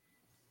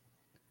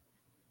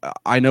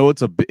I know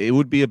it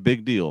would be a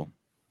big deal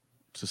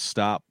to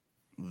stop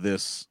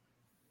this,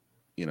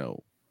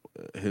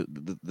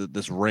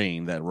 this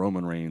reign that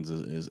Roman Reigns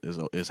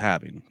is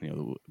having,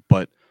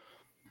 but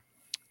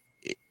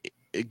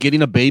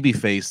getting a baby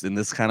face in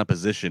this kind of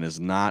position is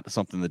not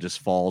something that just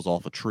falls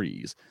off of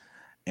trees.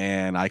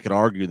 And I could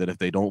argue that if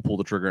they don't pull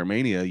the trigger at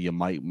Mania, you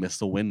might miss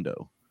the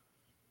window.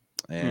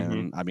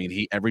 And I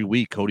mean, every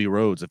week, Cody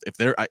Rhodes, if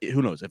there,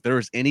 who knows, if there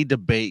is any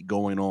debate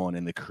going on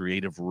in the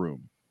creative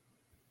room,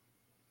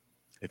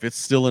 if it's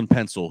still in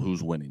pencil,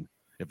 who's winning?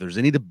 If there's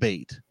any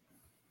debate,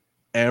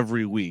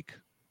 every week,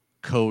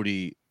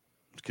 Cody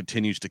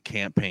continues to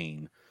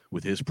campaign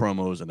with his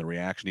promos and the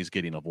reaction he's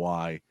getting of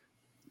why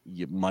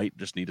you might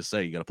just need to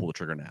say you got to pull the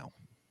trigger now.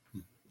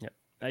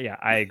 Yeah,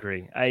 I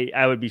agree.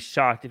 I would be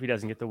shocked if he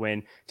doesn't get the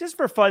win. Just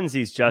for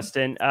funsies,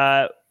 Justin,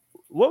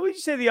 what would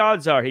you say the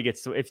odds are he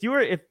gets to? If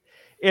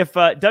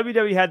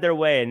WWE had their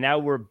way and now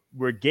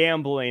we're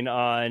gambling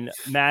on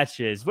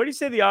matches, what do you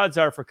say the odds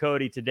are for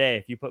Cody today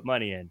if you put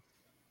money in?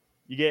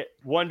 You get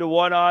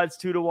 1-to-1 odds,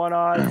 2-to-1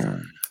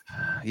 odds.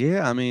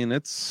 Yeah, I mean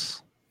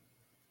it's.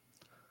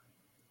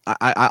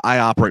 I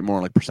operate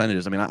more like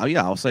percentages. I mean,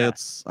 I'll say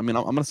it's. I mean,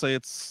 I'm going to say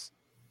it's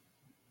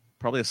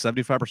probably a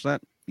 75%.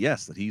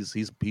 Yes, that he's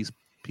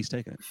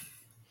taking it.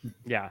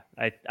 Yeah,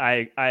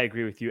 I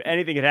agree with you.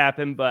 Anything could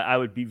happen, but I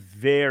would be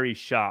very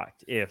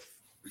shocked if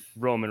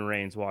Roman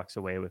Reigns walks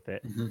away with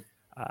it.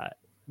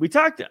 We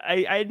talked.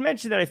 I had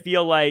mentioned that I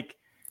feel like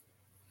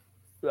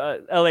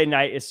LA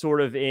Knight is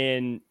sort of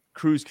in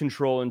cruise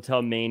control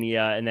until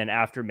Mania, and then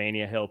after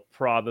Mania, he'll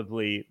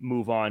probably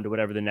move on to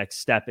whatever the next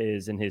step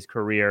is in his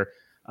career.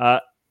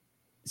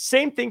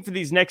 Same thing for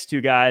these next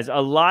two guys,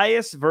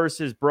 Elias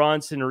versus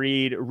Bronson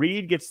Reed.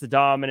 Reed gets the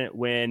dominant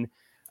win.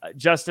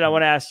 Justin, I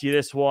want to ask you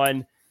this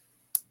one.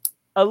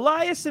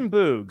 Elias and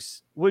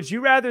Boogs, would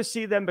you rather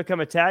see them become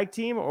a tag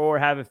team or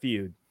have a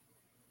feud?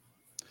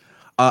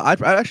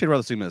 I'd actually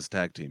rather see them as a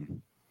tag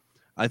team.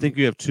 I think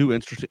you have two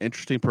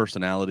interesting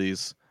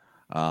personalities.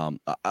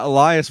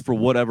 Elias, for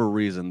whatever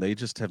reason, they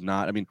just have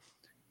not. I mean,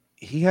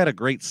 he had a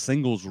great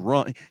singles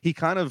run. He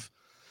kind of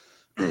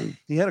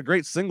he had a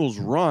great singles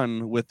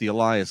run with the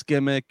Elias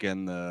gimmick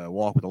and the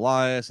walk with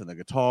Elias and the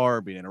guitar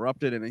being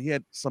interrupted. And he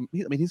had some.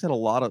 I mean, he's had a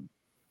lot of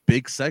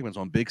big segments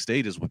on big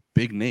stages with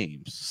big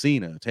names: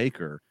 Cena,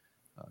 Taker,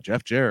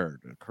 Jeff Jarrett,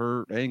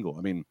 Kurt Angle.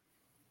 I mean,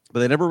 but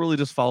they never really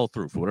just followed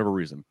through for whatever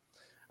reason.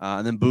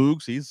 And then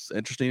Boogs, he's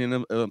interesting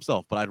in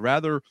himself, but I'd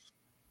rather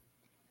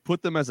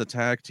put them as a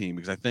tag team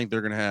because I think they're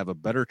going to have a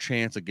better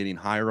chance of getting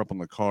higher up on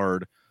the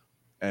card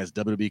as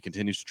WWE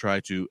continues to try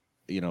to,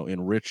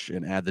 enrich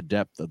and add the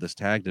depth of this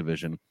tag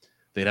division.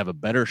 They'd have a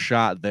better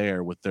shot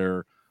there with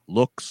their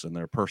looks and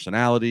their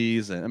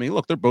personalities. And I mean,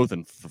 look, they're both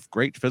in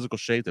great physical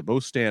shape. They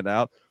both stand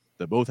out.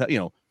 They both have,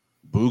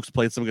 Boogs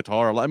played some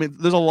guitar. I mean,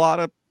 there's a lot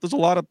of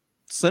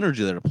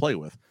synergy there to play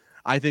with.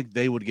 I think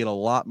they would get a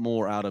lot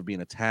more out of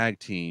being a tag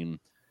team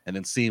and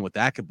then seeing what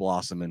that could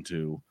blossom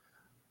into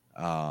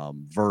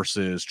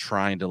versus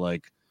trying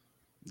to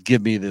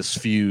give me this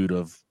feud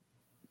of,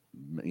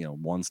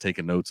 one's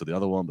taking notes of the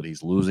other one, but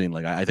he's losing.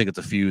 I think it's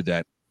a feud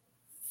that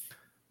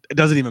it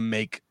doesn't even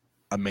make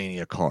a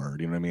Mania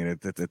card. You know what I mean?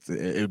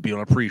 It would be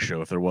on a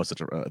pre-show if there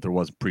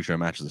was pre-show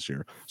matches this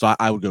year. So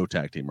I would go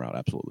tag team route.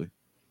 Absolutely.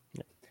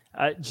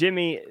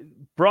 Jimmy,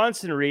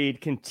 Bronson Reed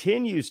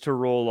continues to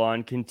roll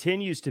on,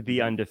 continues to be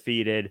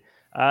undefeated.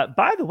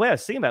 By the way, I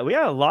was thinking about it, we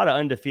got a lot of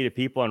undefeated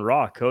people on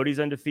Raw. Cody's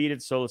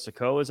undefeated. Solo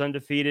Sikoa is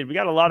undefeated. We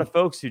got a lot of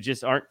folks who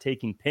just aren't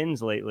taking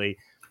pins lately.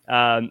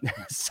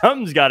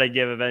 Something's got to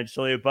give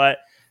eventually. But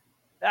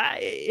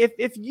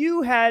if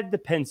you had the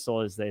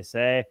pencil, as they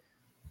say,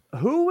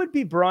 who would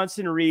be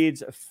Bronson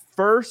Reed's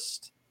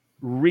first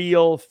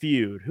real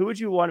feud? Who would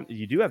you want?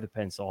 You do have the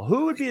pencil.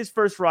 Who would be his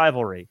first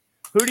rivalry?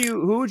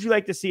 Who would you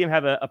like to see him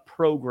have a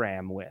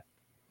program with?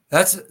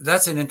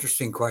 That's an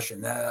interesting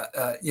question.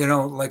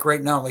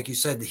 Right now, like you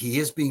said, he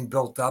is being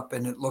built up,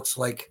 and it looks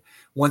like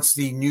once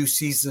the new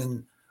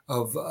season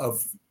of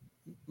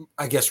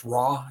I guess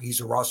Raw,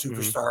 he's a Raw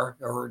superstar,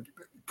 or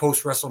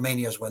post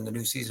WrestleMania is when the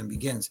new season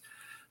begins.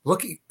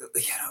 Looking,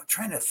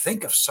 trying to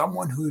think of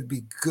someone who would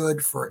be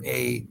good for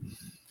a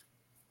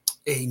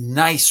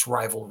nice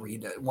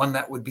rivalry, one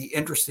that would be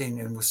interesting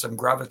and with some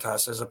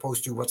gravitas as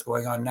opposed to what's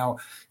going on now.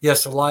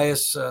 Yes,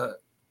 Elias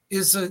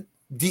is a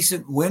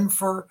decent win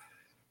for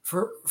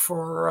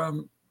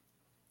Bronson,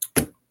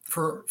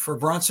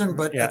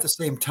 but at the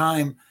same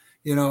time,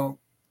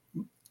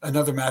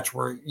 another match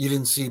where you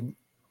didn't see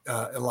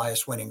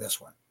Elias winning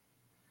this one.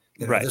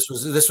 Right.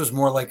 This was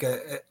more like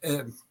a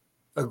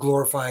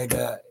glorified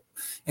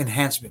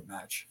enhancement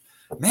match.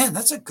 Man,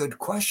 that's a good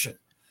question.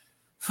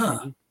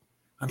 Huh.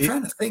 I'm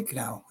trying to think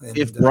now.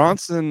 If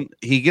Bronson,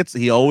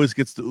 he always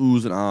gets the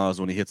oohs and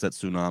ahs when he hits that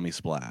tsunami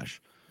splash,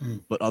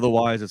 but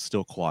otherwise it's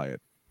still quiet.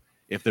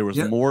 If there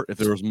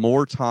was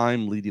more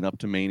time leading up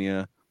to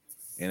Mania,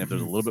 and if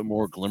there's a little bit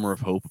more glimmer of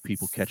hope of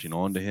people catching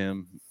on to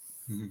him,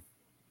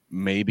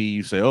 maybe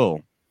you say, "Oh,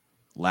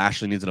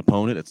 Lashley needs an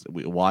opponent.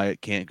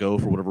 Wyatt can't go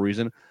for whatever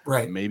reason."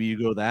 Right. Maybe you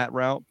go that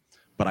route,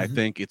 but I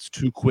think it's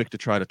too quick to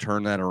try to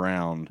turn that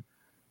around.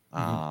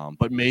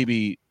 But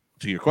maybe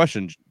to your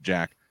question,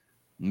 Jack,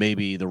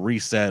 maybe the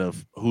reset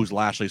of who's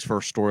Lashley's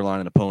first storyline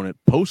and opponent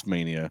post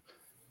Mania,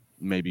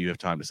 maybe you have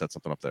time to set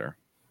something up there.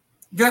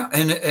 Yeah,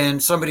 and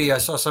I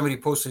saw somebody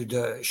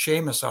posted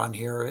Sheamus on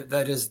here.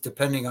 That is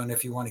depending on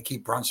if you want to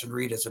keep Bronson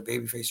Reed as a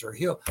babyface or a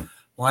heel.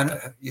 Why not?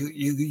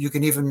 You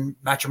can even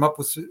match him up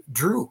with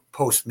Drew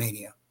post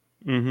Mania.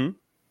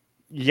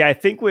 Yeah, I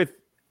think with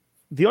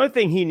the only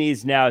thing he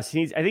needs now is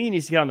I think he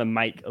needs to get on the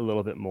mic a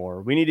little bit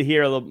more. We need to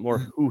hear a little bit more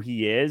who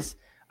he is.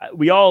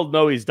 We all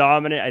know he's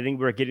dominant. I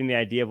think we're getting the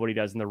idea of what he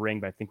does in the ring,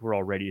 but I think we're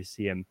all ready to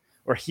see him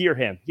or hear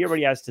what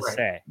he has to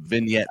say.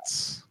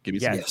 Vignettes. Give me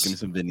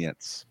some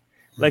vignettes.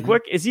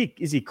 What is he?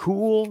 Is he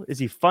cool? Is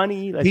he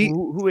funny?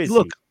 Who is he?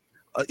 Look,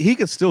 he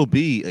could still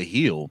be a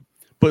heel,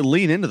 but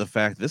lean into the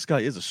fact this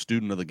guy is a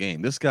student of the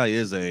game. This guy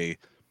is a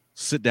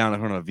sit down in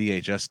front of a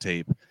VHS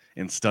tape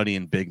and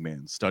studying big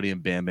men, studying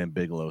Bam Bam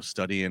Bigelow,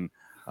 studying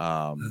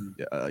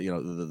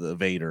the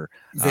Vader,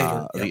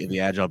 the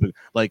Agile.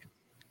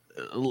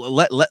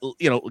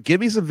 Give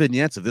me some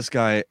vignettes of this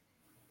guy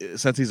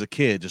since he's a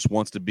kid just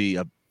wants to be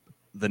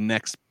the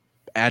next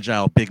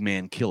agile big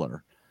man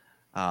killer.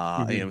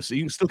 So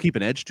you can still keep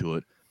an edge to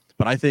it,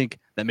 but I think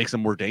that makes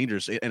him more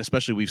dangerous. And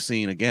especially we've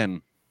seen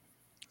again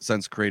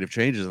since creative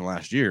changes in the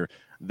last year,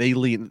 they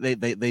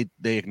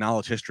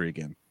acknowledge history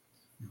again.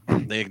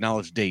 They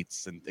acknowledge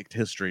dates and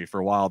history.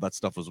 For a while, that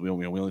stuff was we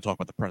only talk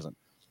about the present.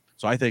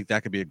 So I think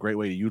that could be a great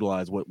way to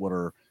utilize what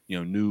are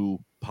new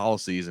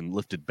policies and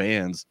lifted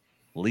bans.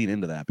 Lean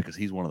into that because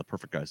he's one of the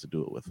perfect guys to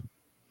do it with.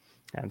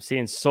 I'm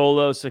seeing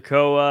Solo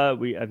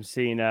Sikoa. I'm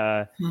seeing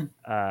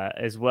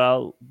as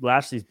well.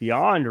 Lashley's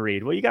beyond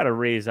Reed. Well, you got to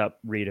raise up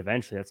Reed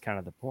eventually. That's kind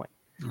of the point.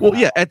 Well,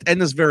 yeah. At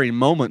this very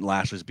moment,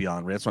 Lashley's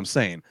beyond Reed. That's what I'm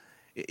saying.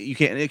 You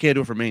can't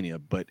do it for Mania,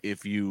 but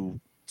if you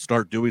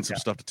start doing some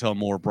stuff to tell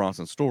more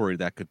Bronson's story,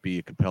 that could be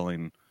a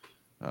compelling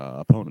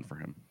opponent for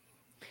him.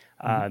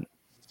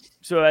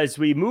 So as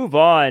we move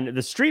on,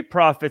 the Street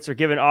Profits are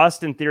giving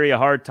Austin Theory a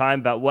hard time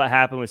about what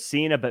happened with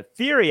Cena, but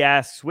Theory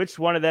asks which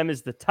one of them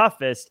is the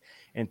toughest,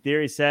 and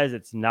Theory says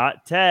it's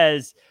not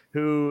Tez,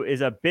 who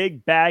is a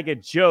big bag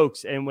of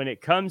jokes, and when it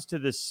comes to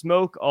the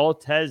smoke, all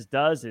Tez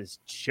does is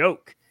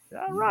choke.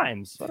 That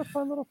rhymes. What a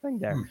fun little thing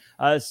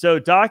there. So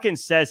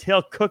Dawkins says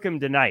he'll cook him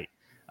tonight.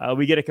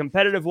 We get a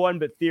competitive one,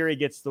 but Theory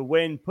gets the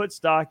win, puts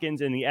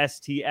Dawkins in the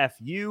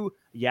STFU.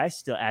 Yeah, I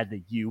still add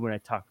the U when I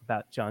talk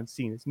about John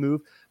Cena's move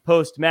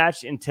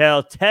post-match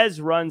until Tez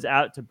runs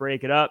out to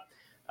break it up.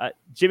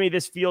 Jimmy,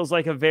 this feels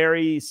like a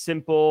very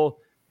simple,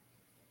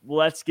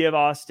 let's give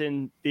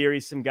Austin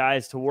Theory some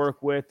guys to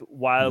work with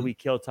while we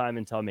kill time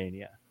until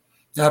Mania.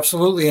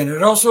 Absolutely. And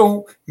it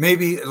also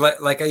maybe,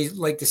 like I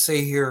like to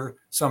say here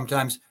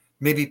sometimes,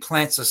 maybe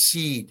plants a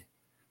seed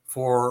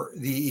for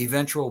the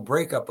eventual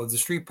breakup of the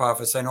Street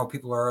Profits. I know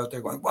people are out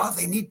there going, wow,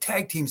 they need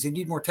tag teams. They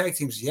need more tag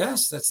teams.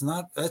 Yes, that's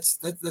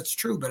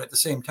true. But at the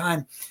same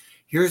time,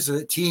 here's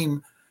a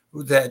team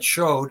that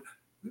showed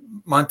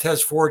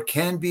Montez Ford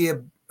can be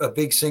a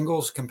big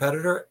singles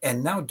competitor.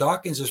 And now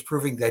Dawkins is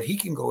proving that he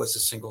can go as a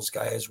singles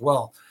guy as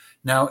well.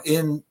 Now,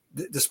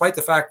 despite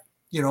the fact,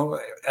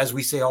 as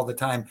we say all the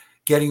time,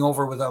 getting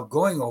over without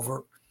going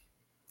over,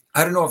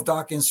 I don't know if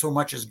Dawkins so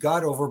much as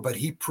got over, but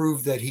he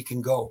proved that he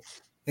can go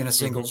in a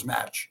singles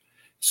match.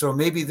 So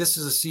maybe this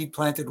is a seed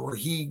planted where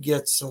he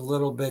gets a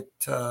little bit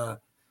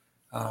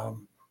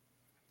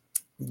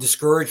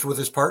discouraged with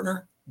his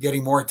partner,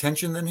 getting more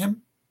attention than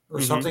him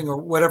or something, or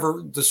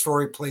whatever the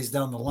story plays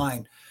down the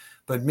line.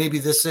 But maybe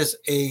this is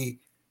a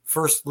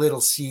first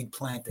little seed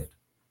planted,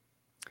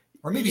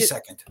 or maybe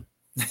second.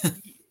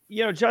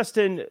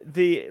 Justin,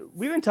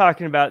 we've been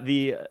talking about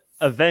the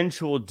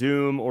eventual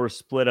doom or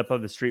split up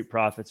of the Street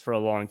Profits for a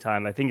long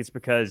time. I think it's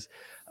because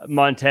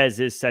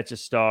Montez is such a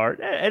star.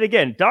 And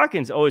again,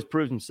 Dawkins always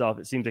proves himself.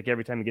 It seems like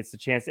every time he gets the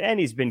chance, and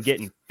he's been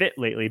getting fit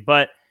lately.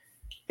 But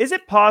is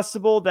it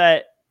possible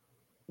that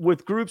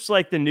with groups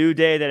like the New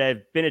Day that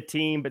have been a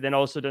team, but then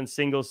also done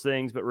singles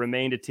things, but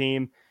remained a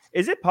team,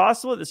 is it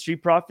possible that the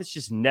Street Profits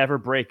just never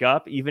break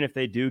up, even if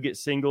they do get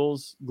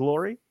singles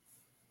glory?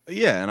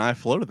 Yeah, and I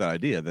floated that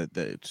idea that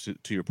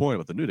to your point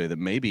about the New Day, that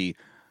maybe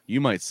you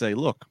might say,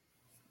 look,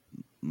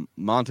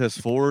 Montez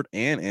Ford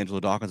and Angelo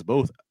Dawkins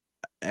both,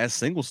 as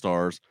single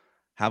stars,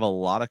 have a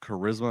lot of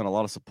charisma and a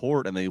lot of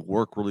support, and they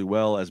work really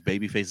well as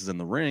baby faces in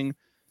the ring.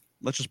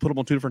 Let's just put them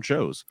on two different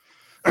shows.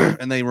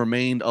 And they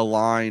remained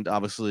aligned.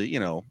 Obviously,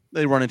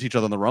 they run into each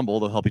other in the Rumble.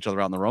 They'll help each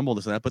other out in the Rumble,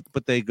 this and that,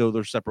 but they go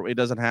their separate way. It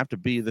doesn't have to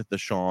be the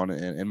Shawn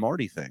and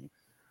Marty thing.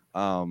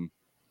 So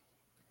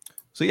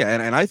yeah,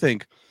 and I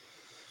think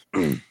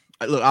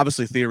look,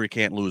 obviously Theory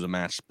can't lose a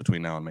match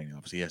between now and Mania.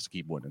 Obviously, he has to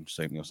keep winning.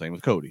 Same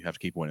with Cody. You have to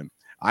keep winning.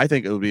 I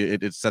think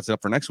it sets it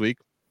up for next week.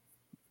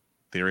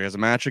 Theory has a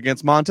match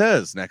against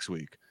Montez next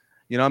week.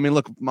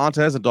 Look,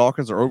 Montez and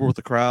Dawkins are over with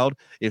the crowd.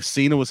 If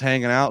Cena was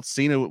hanging out,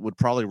 Cena would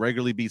probably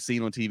regularly be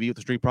seen on TV with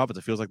the Street Profits.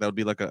 It feels like that would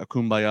be like a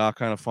kumbaya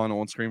kind of fun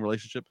on-screen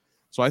relationship.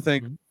 So I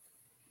think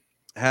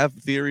have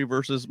Theory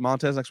versus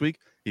Montez next week.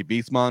 He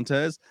beats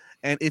Montez.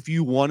 And if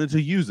you wanted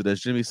to use it,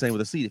 as Jimmy's saying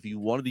with a seed, if you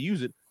wanted to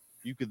use it,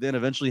 you could then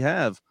eventually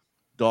have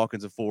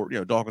Dawkins and Ford,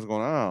 Dawkins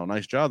going, oh,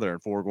 nice job there.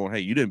 And Ford going, hey,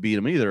 you didn't beat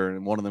him either.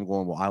 And one of them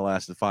going, well, I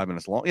lasted 5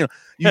 minutes long.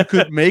 You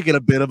could make it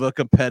a bit of a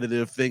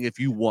competitive thing if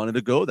you wanted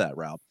to go that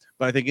route.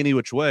 But I think any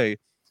which way,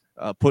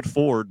 put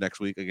Ford next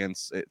week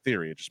against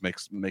Theory. It just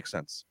makes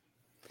sense.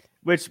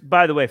 Which,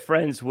 by the way,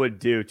 friends would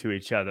do to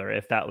each other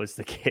if that was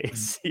the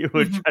case. You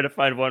would try to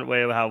find one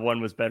way of how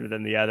one was better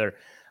than the other.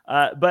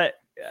 But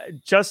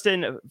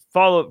Justin,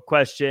 follow-up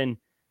question.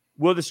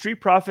 Will the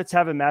Street Profits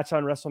have a match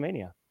on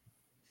WrestleMania?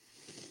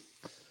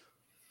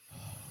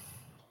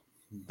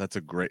 That's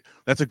a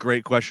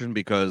great question,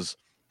 because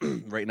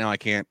right now I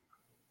can't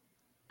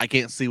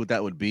see what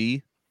that would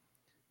be.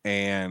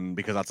 And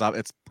because I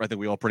think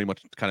we all pretty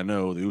much kind of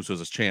know the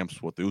Usos as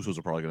champs, what the Usos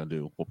are probably going to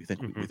do, what we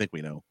think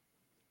we know.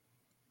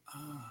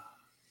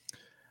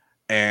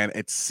 And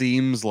it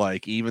seems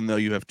like even though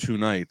you have 2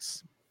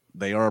 nights,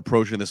 they are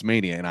approaching this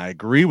Mania, and I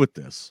agree with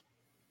this.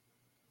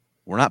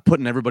 We're not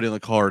putting everybody on the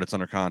card that's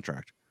under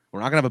contract.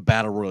 We're not going to have a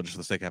battle royal just for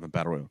the sake of having a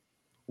battle royal.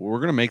 We're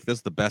going to make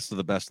this the best of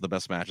the best of the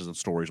best matches and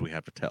stories we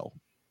have to tell.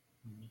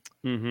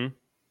 I'm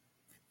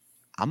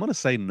going to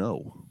say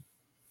no.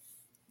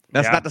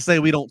 That's not to say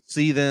we don't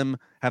see them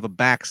have a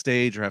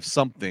backstage or have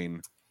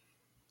something.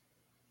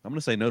 I'm going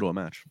to say no to a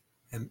match.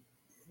 And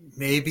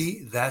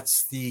maybe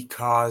that's the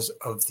cause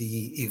of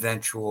the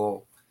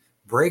eventual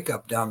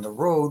breakup down the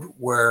road,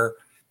 where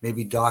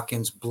maybe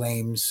Dawkins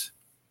blames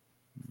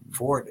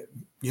Ford.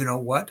 You know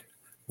what?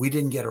 We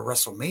didn't get a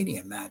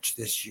WrestleMania match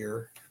this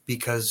year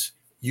because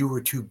you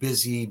were too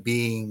busy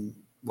being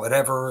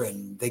whatever,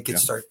 and they could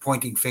start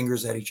pointing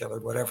fingers at each other,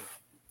 whatever,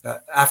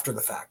 after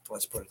the fact.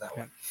 Let's put it that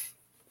way.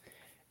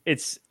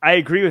 I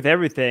agree with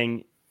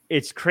everything.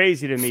 It's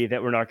crazy to me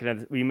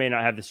that we may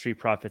not have the Street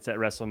Profits at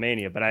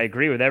WrestleMania, but I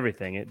agree with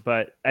everything.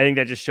 But I think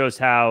that just shows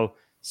how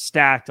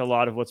stacked a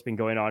lot of what's been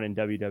going on in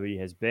WWE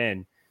has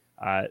been.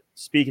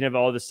 Speaking of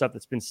all the stuff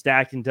that's been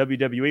stacked in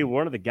WWE,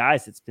 one of the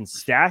guys that's been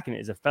stacking it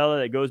is a fella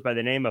that goes by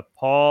the name of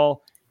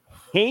Paul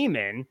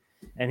Heyman.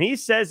 And he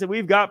says that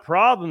we've got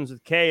problems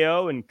with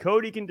KO, and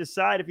Cody can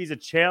decide if he's a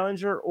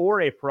challenger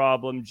or a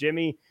problem.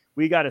 Jimmy,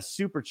 we got a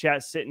super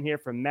chat sitting here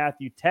from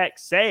Matthew Tech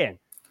saying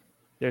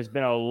there's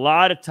been a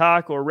lot of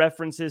talk or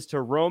references to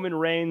Roman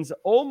Reigns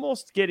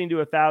almost getting to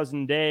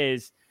 1,000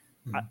 days.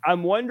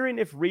 I'm wondering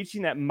if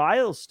reaching that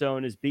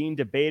milestone is being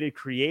debated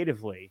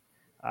creatively.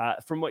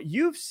 From what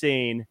you've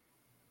seen,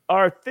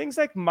 are things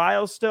like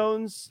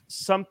milestones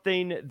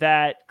something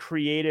that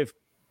creative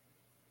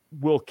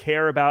will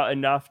care about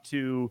enough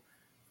to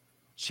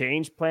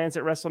change plans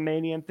at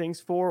WrestleMania and things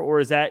for, or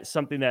is that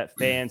something that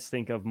fans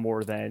think of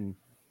more than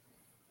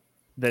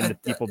the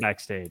people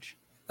backstage?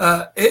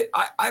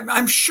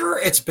 I'm sure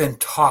it's been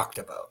talked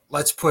about.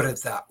 Let's put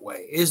it that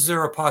way. Is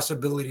there a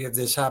possibility of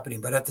this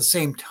happening? But at the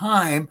same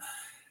time,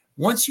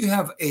 once you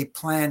have a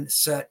plan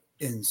set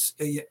in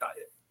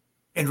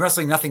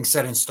wrestling, nothing's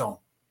set in stone.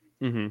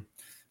 Mm-hmm.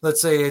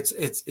 Let's say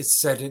it's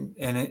set in,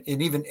 and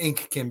even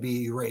ink can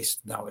be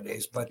erased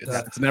nowadays. But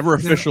it's never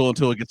official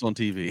until it gets on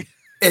TV.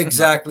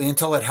 Exactly,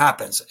 until it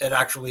happens. It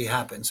actually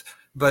happens.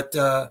 But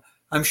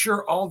I'm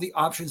sure all the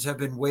options have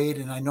been weighed,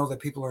 and I know that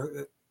people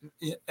are.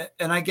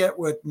 And I get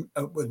what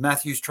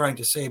Matthew's trying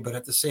to say, but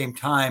at the same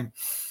time,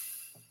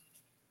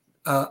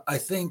 I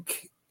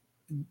think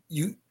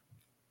you,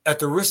 at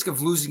the risk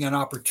of losing an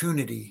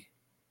opportunity,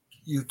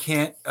 you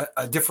can't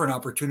a different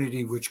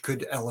opportunity which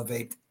could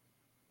elevate,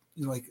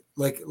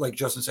 like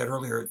Justin said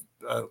earlier,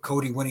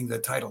 Cody winning the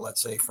title,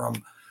 let's say, from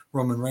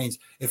Roman Reigns.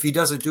 If he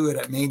doesn't do it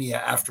at Mania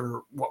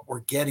after what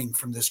we're getting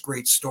from this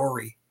great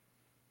story,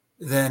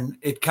 then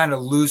it kind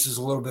of loses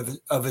a little bit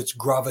of its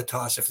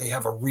gravitas. If they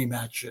have a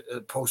rematch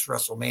post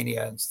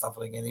WrestleMania and stuff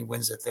like, and he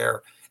wins it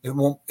there, it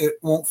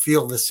won't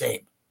feel the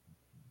same.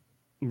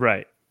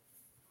 Right.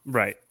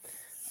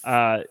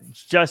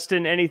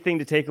 Justin, anything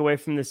to take away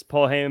from this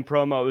Paul Heyman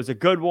promo? It was a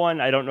good one.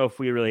 I don't know if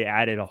we really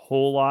added a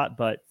whole lot,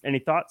 but any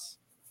thoughts?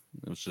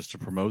 It was just to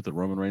promote that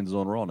Roman Reigns is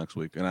on Raw next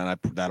week, and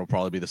that'll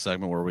probably be the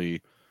segment where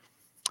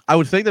I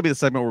would think that'd be the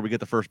segment where we get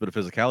the first bit of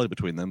physicality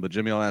between them. But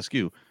Jimmy, I'll ask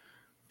you.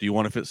 Do you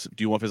want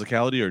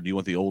physicality, or do you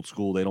want the old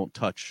school they don't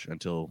touch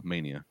until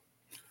Mania?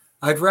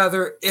 I'd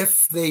rather,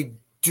 if they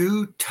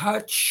do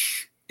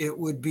touch, it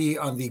would be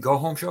on the go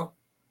home show.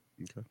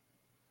 Okay.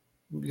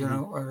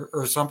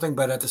 Or something.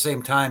 But at the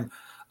same time,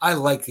 I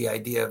like the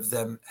idea of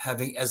them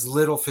having as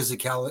little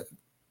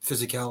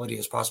physicality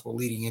as possible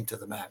leading into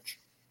the match.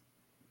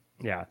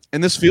 Yeah.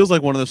 And this feels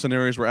like one of those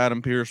scenarios where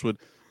Adam Pearce would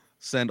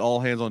send all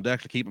hands on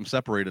deck to keep them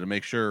separated to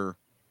make sure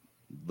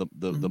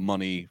the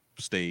money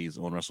stays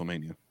on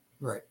WrestleMania.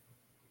 Right.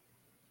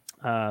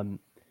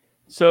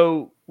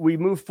 So we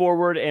move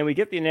forward and we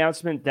get the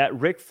announcement that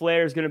Ric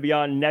Flair is going to be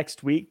on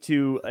next week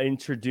to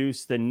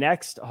introduce the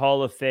next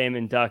Hall of Fame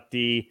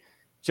inductee.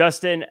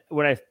 Justin,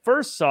 when I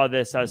first saw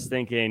this, I was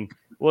thinking,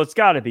 well, it's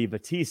got to be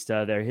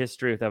Batista. Their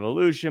history with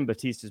Evolution.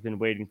 Batista's been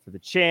waiting for the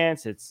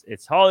chance.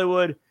 It's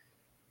Hollywood.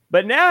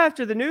 But now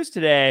after the news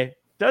today,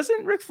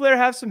 doesn't Ric Flair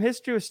have some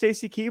history with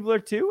Stacy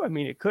Keibler too? I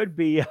mean, it could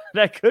be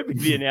that could be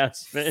the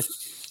announcement.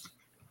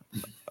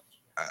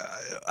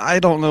 I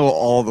don't know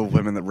all the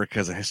women that Rick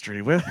has a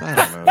history with.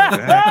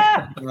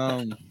 I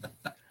don't know.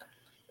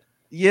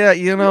 Yeah,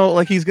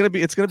 like it's gonna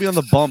be on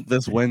the bump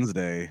this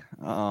Wednesday.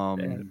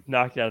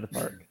 Knocked out of the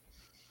park.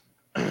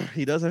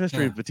 He does have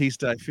history with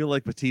Batista. I feel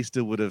like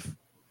Batista would have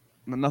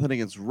nothing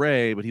against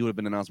Ray, but he would have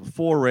been announced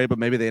before Ray. But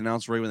maybe they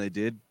announced Ray when they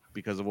did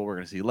because of what we're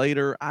gonna see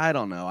later. I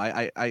don't know.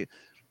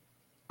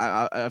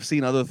 I've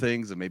seen other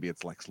things, and maybe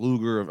it's Lex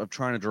Luger of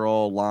trying to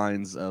draw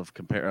lines of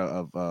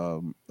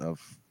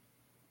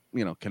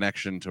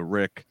connection to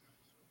Rick.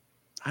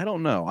 I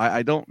don't know.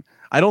 I don't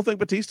think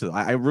Batista.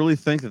 I really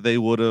think that they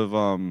would have,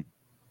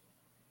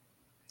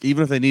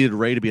 even if they needed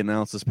Ray to be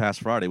announced this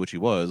past Friday, which he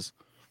was,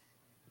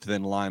 to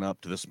then line up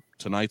to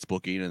tonight's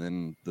booking and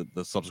then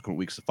the subsequent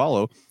weeks to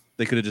follow,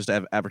 they could have just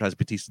advertised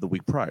Batista the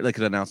week prior. They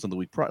could have announced him the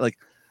week prior.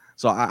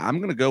 So I'm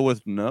going to go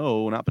with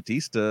no, not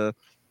Batista.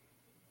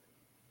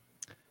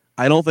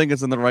 I don't think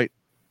it's in the right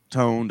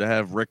tone to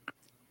have Rick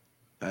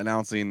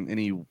announcing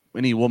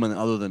any woman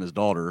other than his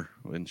daughter,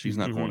 and she's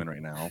not going in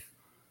right now.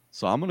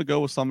 So I'm going to go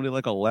with somebody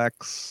like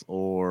Alex,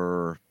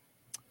 or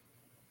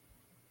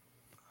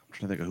I'm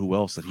trying to think of who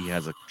else that he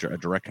has a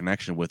direct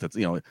connection with. It's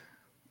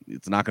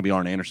it's not going to be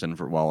Arn Anderson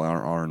while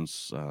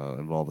Arn's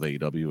involved with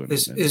AEW.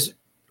 Is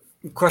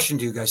question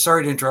to you guys?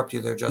 Sorry to interrupt you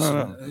there,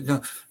 Justin.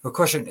 No. The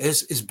question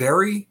is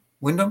Barry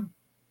Windham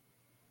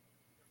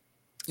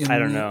I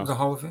don't know. The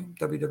Hall of Fame,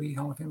 WWE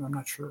Hall of Fame. I'm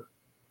not sure.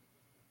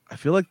 I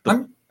feel like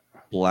the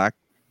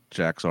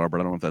Blackjacks are, but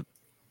I don't know if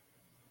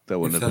that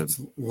wouldn't have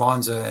been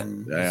Lonza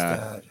and his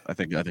dad. I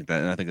think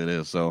it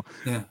is. So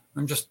yeah,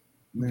 I'm just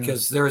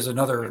because there is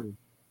another,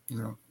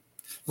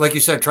 like you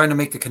said, trying to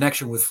make the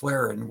connection with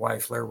Flair and why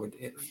Flair would,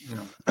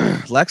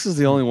 Lex is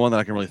the only one that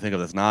I can really think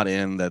of that's not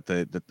in that.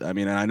 I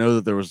mean, and I know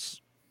that there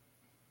was.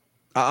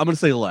 I'm going to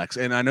say Lex,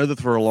 and I know that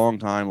for a long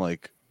time,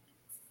 like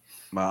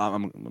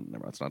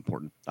That's not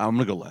important. I'm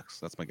gonna go Lex.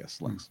 That's my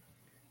guess. Lex.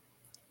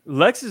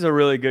 Lex is a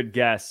really good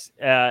guess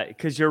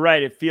because you're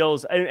right. It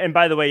feels, and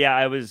by the way,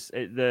 yeah,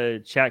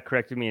 the chat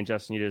corrected me and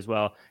Justin, you did as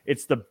well.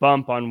 It's the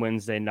bump on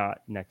Wednesday,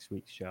 not next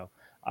week's show.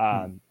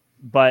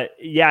 But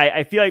yeah,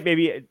 I feel like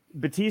maybe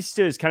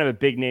Batista is kind of a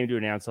big name to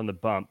announce on the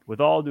bump,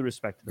 with all due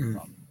respect to the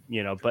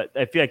bump, but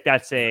I feel like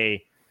that's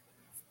a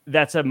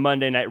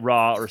Monday Night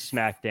Raw or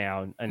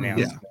SmackDown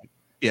announcement.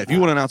 Yeah. If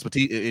you want to announce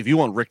if you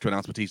want Rick to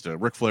announce Batista,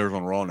 Ric Flair's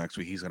on Raw next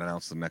week. He's going to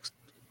announce the next,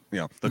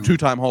 the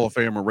 2-time Hall of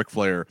Famer Ric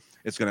Flair.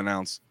 It's going to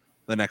announce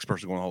the next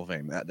person going to Hall of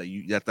Fame.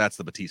 That's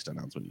the Batista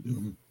announcement you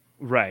do.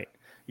 Right.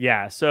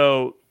 Yeah.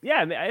 So yeah,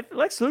 I mean,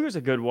 Lex Luger's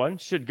a good one.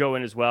 Should go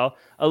in as well.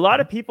 A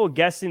lot of people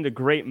guessing the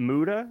Great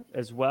Muta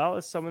as well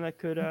as someone that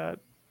could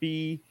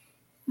be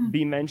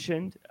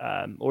mentioned,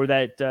 or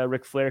that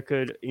Ric Flair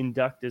could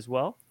induct as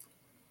well.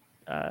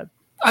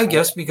 I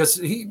guess because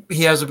he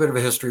has a bit of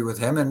a history with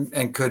him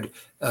and could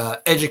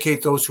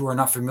educate those who are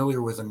not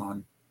familiar with him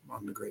on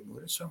the Great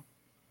Muta. So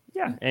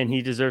yeah, and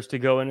he deserves to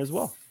go in as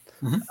well.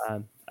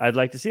 I'd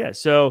like to see that.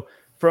 So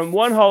from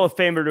one Hall of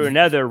Famer to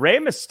another, Rey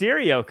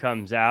Mysterio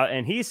comes out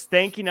and he's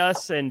thanking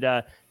us, and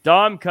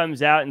Dom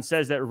comes out and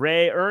says that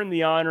Rey earned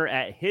the honor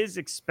at his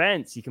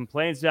expense.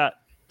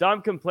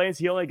 Dom complains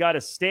he only got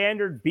a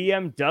standard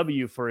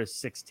BMW for his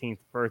 16th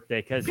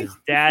birthday because his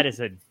dad is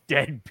a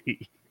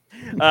deadbeat.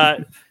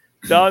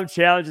 Dom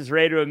challenges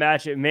Rey to a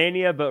match at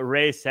Mania, but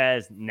Rey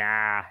says,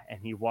 nah, and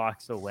he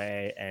walks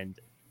away, and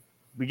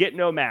we get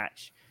no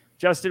match.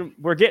 Justin,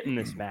 we're getting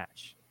this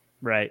match,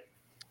 right?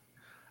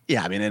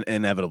 Yeah, I mean,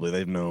 inevitably,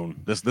 they've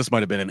known this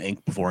might have been an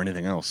ink before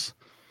anything else.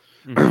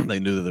 They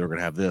knew that they were going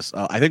to have this.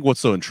 I think what's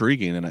so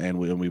intriguing, and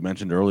we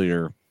mentioned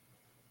earlier,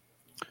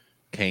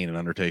 Kane and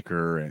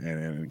Undertaker,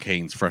 and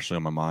Kane's freshly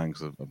on my mind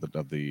because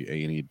of the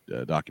A&E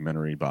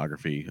documentary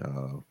biography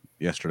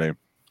yesterday.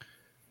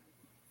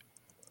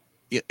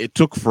 It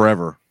took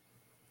forever.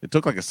 It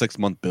took like a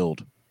 6-month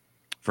build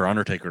for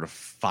Undertaker to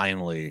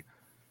finally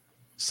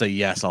say,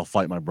 yes, I'll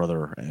fight my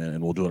brother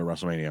and we'll do it at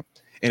WrestleMania.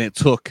 And it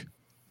took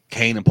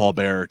Kane and Paul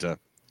Bearer to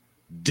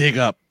dig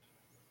up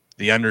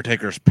the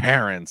Undertaker's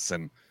parents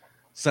and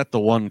set the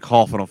one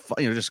coffin of,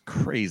 just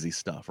crazy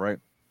stuff, right?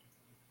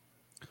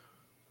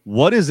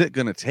 What is it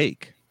going to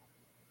take?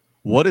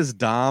 What is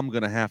Dom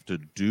going to have to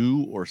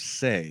do or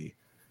say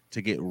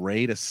to get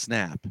Rey to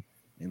snap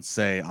and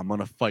say, I'm going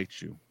to fight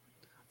you?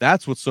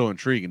 That's what's so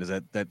intriguing, is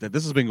that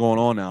this has been going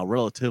on now,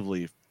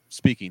 relatively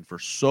speaking, for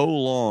so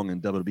long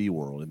in WWE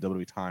world, in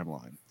WWE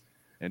timeline.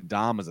 And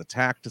Dom has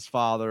attacked his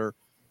father.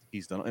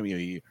 He's done,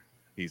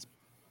 he's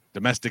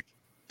domestic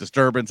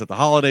disturbance at the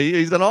holiday.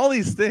 He's done all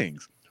these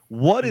things.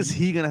 What is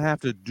he going to have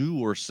to do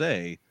or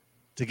say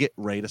to get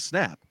Rey to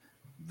snap?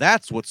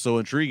 That's what's so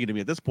intriguing to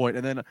me at this point.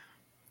 And then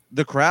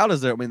the crowd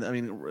is there. I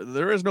mean,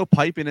 there is no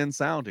piping in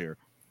sound here.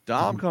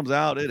 Dom comes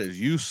out. It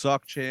is "you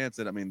suck" chants,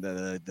 and I mean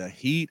the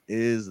heat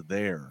is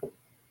there.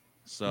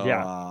 So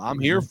I'm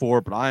here for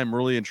it, but I am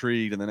really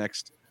intrigued in the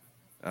next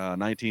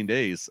 19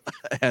 days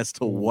as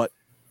to what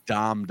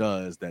Dom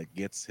does that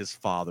gets his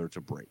father to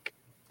break.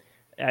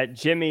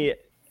 Jimmy,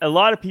 a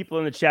lot of people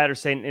in the chat are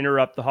saying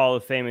interrupt the Hall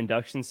of Fame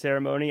induction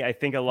ceremony. I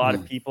think a lot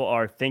of people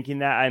are thinking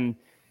that.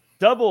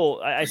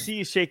 I see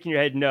you shaking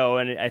your head no,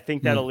 and I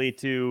think that'll lead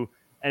to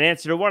an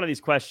answer to one of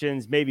these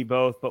questions, maybe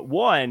both, but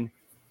one.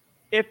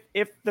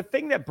 If the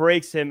thing that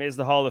breaks him is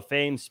the Hall of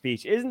Fame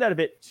speech, isn't that a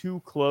bit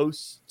too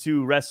close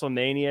to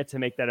WrestleMania to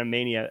make that a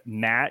Mania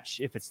match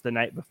if it's the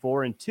night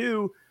before? And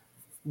two,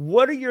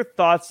 what are your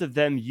thoughts of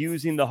them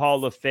using the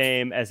Hall of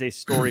Fame as a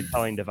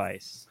storytelling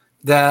device?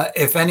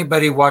 If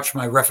anybody watched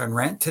my Ref and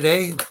Rant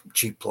today,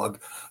 cheap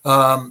plug,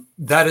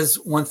 that is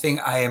one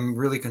thing I am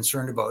really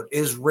concerned about.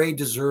 Is Rey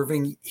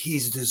deserving?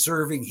 He's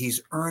deserving.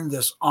 He's earned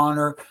this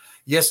honor.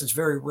 Yes, it's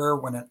very rare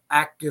when an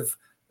active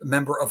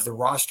member of the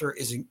roster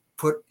is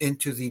put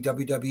into the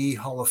WWE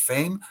Hall of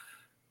Fame.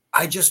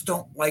 I just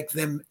don't like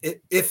them,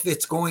 if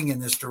it's going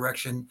in this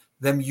direction,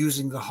 them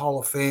using the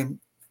Hall of Fame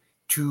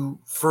to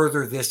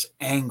further this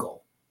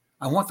angle.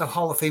 I want the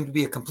Hall of Fame to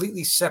be a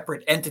completely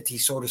separate entity,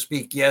 so to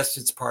speak. Yes,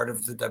 it's part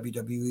of the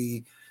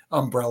WWE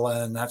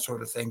umbrella and that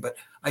sort of thing, but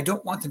I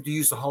don't want them to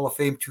use the Hall of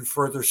Fame to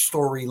further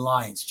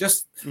storylines.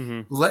 Just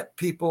let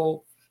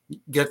people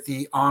get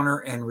the honor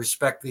and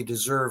respect they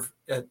deserve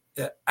at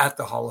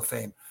the Hall of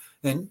Fame.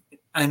 And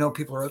I know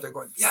people are out there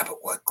going, yeah, but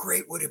what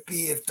great would it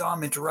be if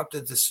Dom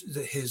interrupted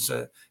his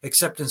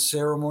acceptance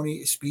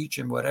ceremony speech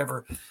and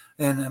whatever.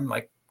 And I'm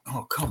like,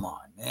 oh, come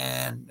on,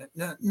 man.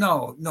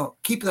 No,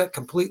 keep that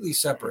completely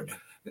separate.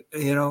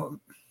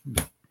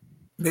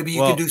 Maybe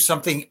you could do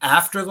something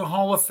after the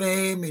Hall of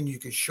Fame and you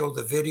could show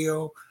the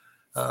video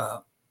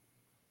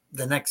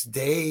the next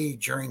day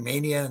during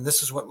Mania. And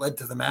this is what led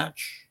to the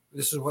match.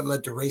 This is what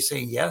led to Rey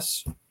saying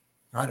yes.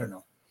 I don't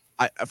know.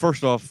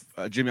 First off,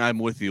 Jimmy, I'm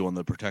with you on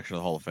the protection of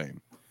the Hall of Fame.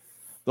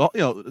 The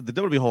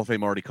WWE Hall of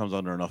Fame already comes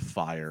under enough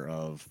fire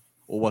of,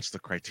 well, what's the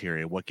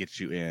criteria? What gets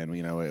you in?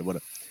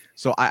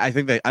 So I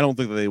don't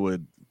think that they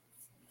would.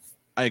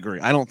 I agree.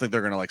 I don't think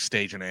they're going to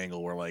stage an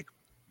angle where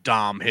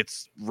Dom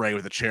hits Ray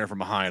with a chair from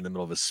behind in the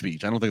middle of his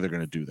speech. I don't think they're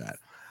going to do that.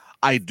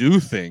 I do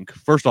think,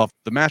 first off,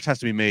 the match has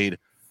to be made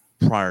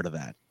prior to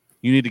that.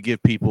 You need to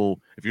give people,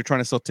 if you're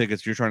trying to sell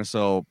tickets, you're trying to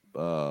sell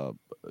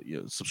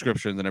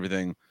subscriptions and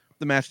everything,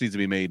 the match needs to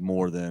be made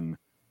more than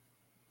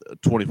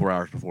 24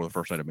 hours before the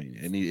first night of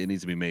Mania. It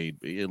needs to be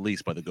made at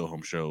least by the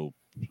go-home show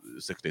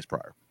 6 days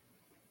prior.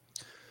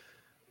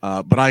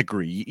 But I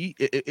agree.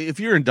 If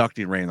you're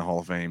inducting Ray in the Hall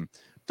of Fame,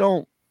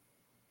 don't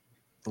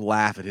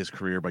laugh at his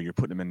career by you're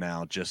putting him in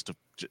now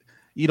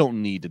you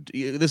don't need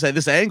to.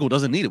 This angle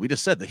doesn't need it. We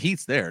just said the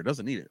heat's there. It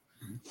doesn't need it.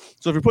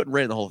 So if you're putting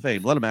Ray in the Hall of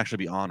Fame, let him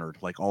actually be honored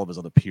like all of his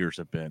other peers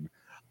have been.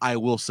 I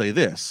will say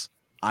this.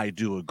 I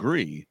do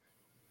agree.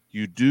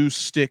 You do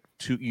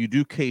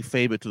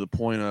kayfabe it to the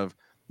point of,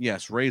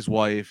 yes, Ray's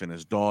wife and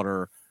his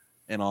daughter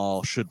and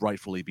all should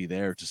rightfully be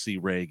there to see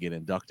Ray get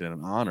inducted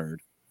and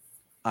honored.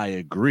 I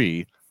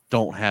agree.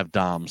 Don't have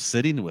Dom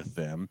sitting with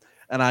them.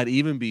 And I'd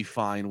even be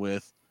fine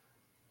with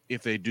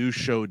if they do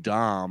show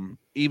Dom,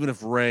 even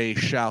if Ray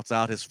shouts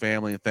out his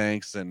family and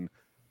thanks and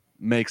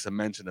makes a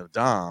mention of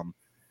Dom,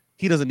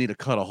 he doesn't need to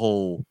cut a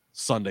whole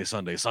Sunday,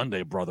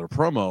 brother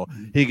promo.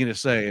 He can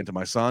just say, and to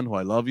my son, who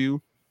I love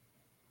you,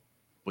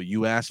 but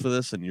you asked for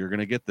this and you're going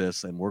to get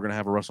this and we're going to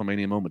have a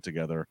WrestleMania moment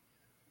together.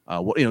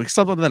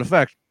 Something to that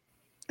effect.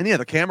 And yeah,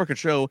 the camera could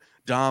show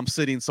Dom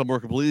sitting somewhere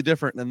completely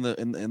different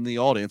in the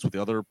audience with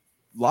the other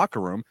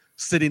locker room,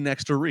 sitting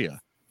next to Rhea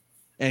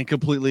and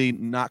completely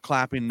not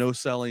clapping, no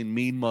selling,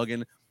 mean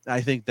mugging.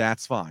 I think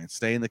that's fine.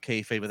 Stay in the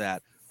kayfabe of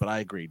that. But I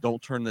agree.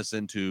 Don't turn this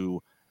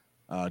into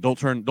don't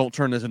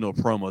turn this into a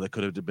promo that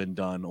could have been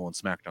done on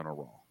SmackDown or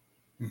Raw.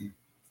 Mm-hmm.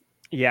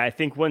 Yeah, I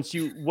think once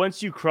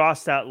you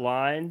cross that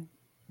line,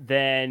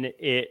 then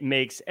it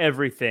makes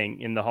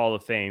everything in the Hall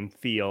of Fame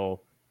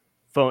feel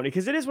phony,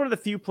 because it is one of the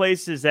few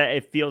places that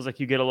it feels like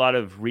you get a lot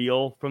of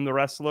real from the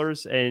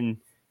wrestlers. And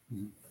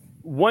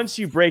once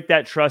you break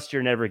that trust,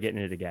 you're never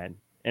getting it again.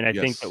 And I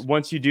think that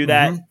once you do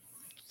that,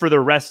 for the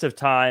rest of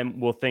time,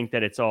 we'll think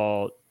that it's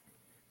all.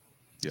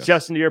 Yes.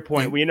 Justin, to your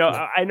point,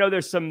 I know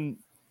there's some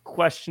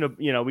question of,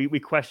 we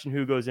question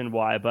who goes in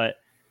why, but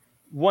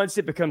once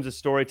it becomes a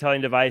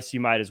storytelling device, you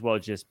might as well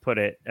just put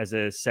it as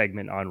a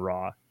segment on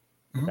Raw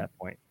at that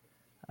point.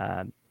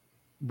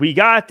 We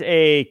got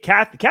a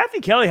Kathy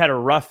Kelly had a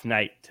rough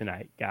night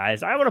tonight,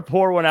 guys. I want to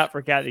pour one out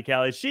for Kathy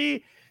Kelly.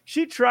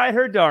 She tried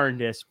her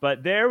darndest,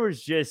 but there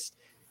was just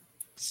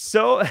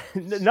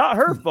not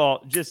her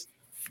fault, just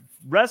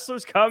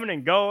wrestlers coming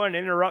and going,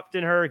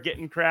 interrupting her,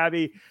 getting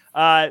crabby.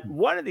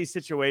 One of these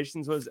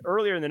situations was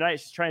earlier in the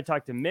night. She's trying to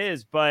talk to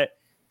Miz, but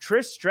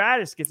Trish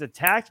Stratus gets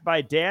attacked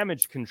by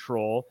Damage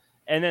Control.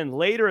 And then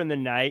later in the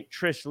night,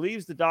 Trish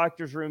leaves the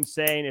doctor's room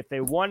saying if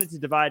they wanted to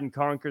divide and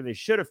conquer, they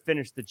should have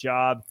finished the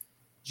job.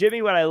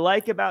 Jimmy, what I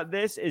like about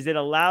this is it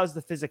allows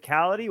the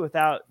physicality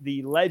without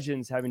the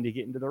legends having to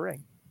get into the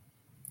ring.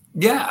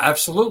 Yeah,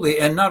 absolutely.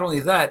 And not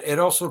only that, it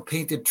also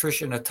painted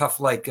Trish in a tough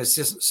light,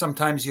 because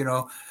sometimes,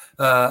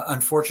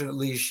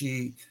 unfortunately,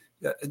 she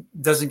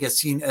doesn't get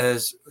seen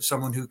as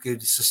someone who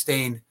could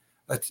sustain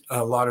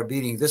a lot of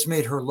beating. This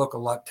made her look a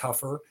lot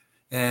tougher.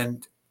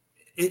 And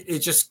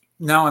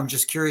now I'm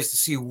just curious to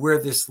see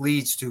where this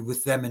leads to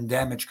with them in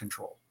Damage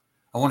Control.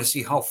 I want to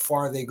see how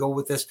far they go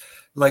with this.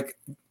 Like,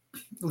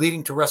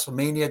 leading to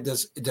WrestleMania,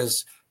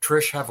 does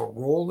Trish have a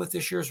role at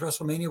this year's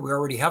WrestleMania? We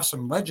already have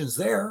some legends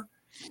there,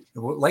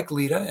 like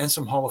Lita and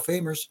some Hall of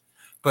Famers,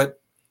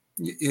 but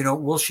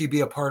will she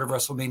be a part of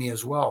WrestleMania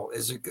as well?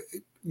 Is it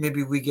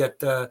maybe we get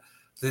the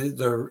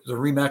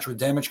rematch with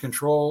Damage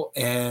Control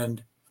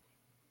and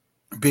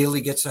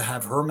Bayley gets to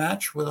have her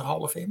match with a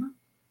Hall of Famer?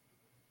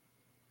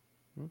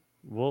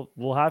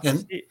 We'll have to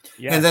see.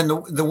 Yeah. And then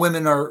the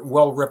women are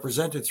well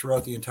represented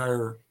throughout the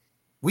entire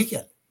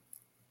weekend.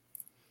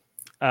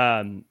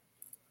 We'll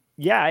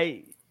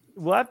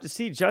have to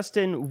see.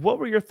 Justin, what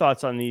were your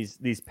thoughts on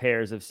these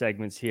pairs of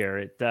segments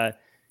here?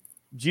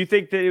 Do you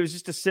think that it was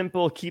just a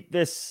simple keep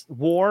this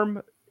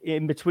warm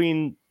in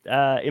between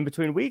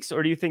weeks,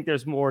 or do you think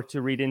there's more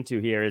to read into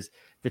here? As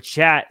the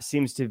chat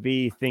seems to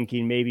be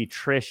thinking maybe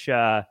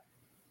Trish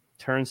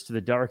turns to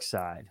the dark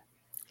side.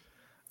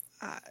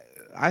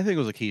 I think it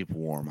was a keep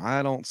warm.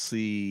 I don't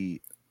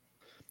see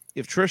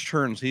if Trish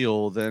turns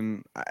heel,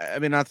 then I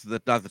mean, not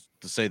to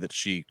say that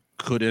she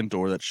couldn't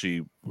or that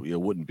she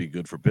wouldn't be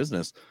good for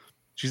business.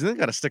 She's then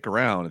got to stick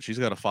around and she's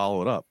got to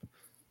follow it up,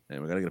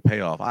 and we got to get a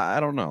payoff. I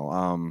don't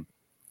know.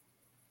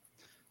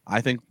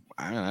 I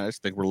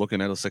just think we're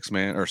looking at a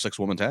 6-man or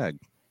 6-woman tag,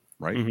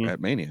 right,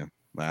 at Mania.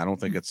 I don't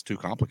think it's too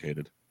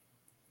complicated.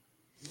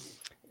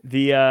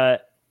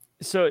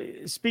 So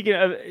speaking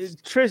of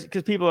Trish,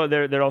 because people are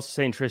there, they're also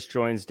saying Trish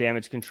joins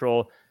Damage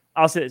Control.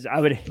 I'll say this,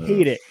 I would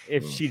hate it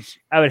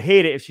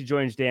if she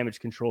joins Damage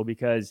Control,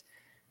 because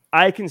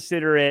I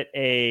consider it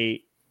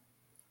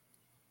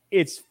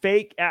it's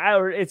fake,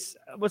 or it's,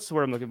 what's the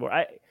word I'm looking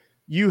for?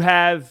 You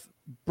have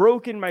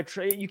broken my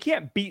you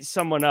can't beat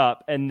someone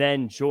up and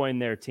then join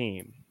their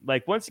team.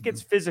 Like, once it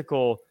gets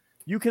physical,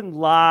 you can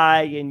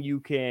lie and you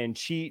can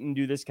cheat and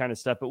do this kind of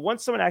stuff. But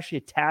once someone actually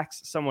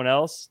attacks someone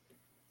else,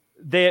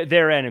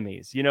 they're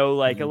enemies. You know,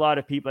 like a lot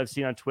of people I've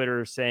seen on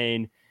Twitter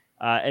saying,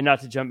 and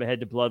not to jump ahead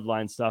to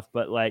bloodline stuff,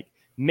 but like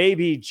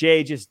maybe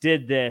Jay just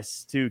did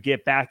this to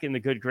get back in the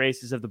good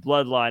graces of the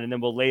bloodline and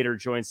then will later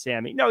join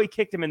Sammy. No, he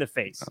kicked him in the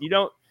face. You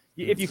don't,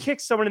 if you kick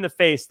someone in the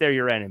face, they're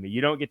your enemy.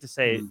 You don't get to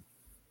say,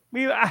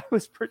 I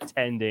was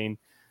pretending.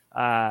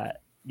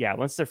 Yeah,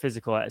 once they're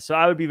physical. So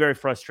I would be very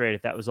frustrated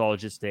if that was all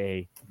just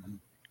a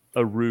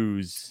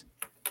ruse.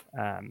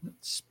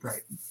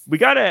 Right. We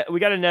got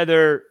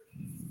another,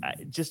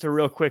 just a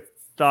real quick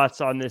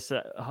thoughts on this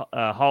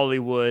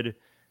Hollywood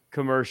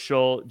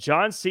commercial.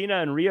 John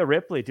Cena and Rhea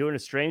Ripley doing a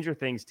Stranger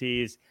Things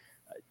tease.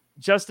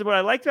 Justin, what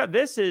I liked about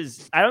this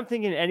is I don't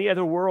think in any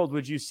other world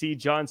would you see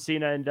John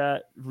Cena and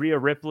Rhea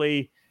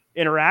Ripley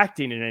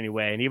interacting in any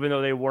way. And even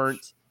though they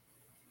weren't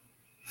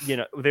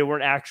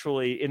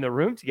actually in the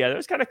room together,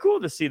 it's kind of cool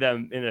to see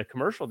them in a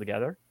commercial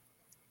together.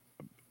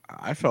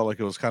 I felt like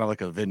it was kind of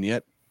like a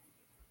vignette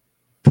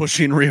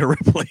pushing Rhea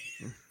Ripley.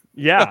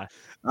 Yeah.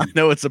 I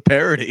know it's a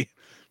parody,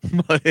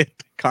 but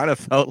it kind of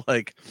felt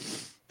like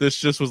this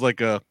just was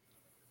like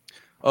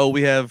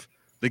we have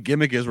the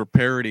gimmick is we're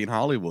parodying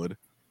Hollywood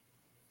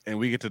and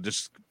we get to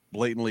just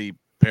blatantly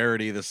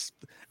parody this,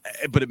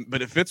 but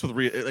it fits with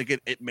Rhea. Like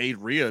it made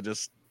Rhea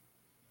just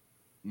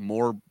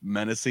more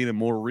menacing and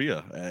more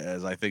Rhea,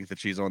 as I think that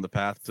she's on the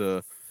path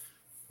to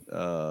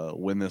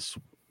win this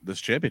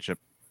championship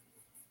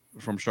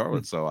from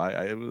Charlotte.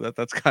 So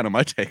that's kind of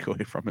my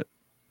takeaway from it.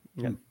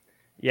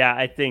 Yeah,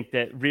 I think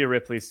that Rhea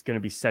Ripley's going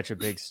to be such a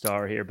big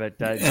star here. But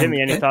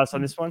Jimmy, any thoughts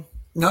on this one?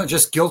 No,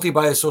 just guilty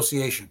by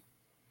association.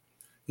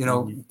 You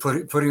know,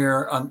 putting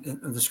her on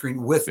the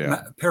screen with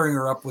pairing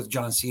her up with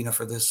John Cena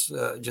for this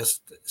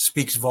just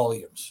speaks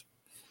volumes.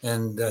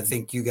 And I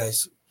think you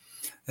guys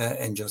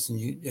and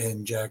Justin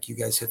and Jack, you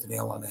guys hit the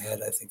nail on the head.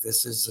 I think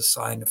this is a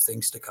sign of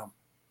things to come.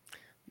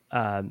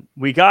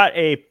 We got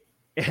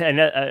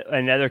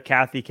another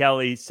Kathy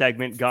Kelly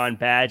segment gone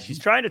bad. She's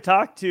trying to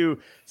talk to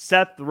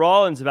Seth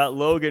Rollins about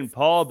Logan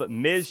Paul, but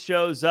Miz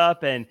shows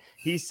up and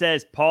he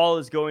says Paul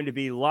is going to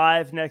be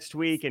live next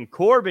week, and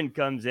Corbin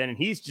comes in and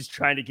he's just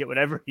trying to get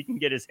whatever he can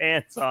get his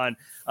hands on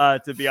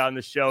to be on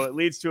the show. It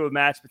leads to a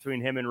match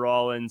between him and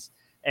Rollins,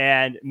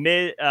 and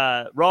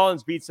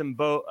Rollins beats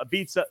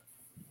up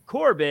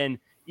Corbin,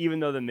 even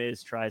though the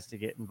Miz tries to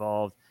get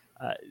involved.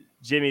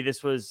 Jimmy,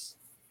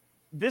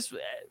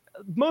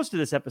 most of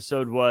this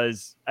episode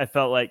was, I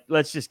felt like,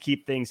 let's just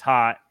keep things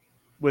hot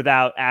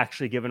without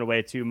actually giving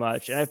away too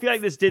much. And I feel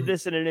like this did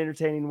this in an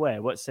entertaining way.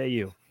 What say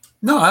you?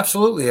 No,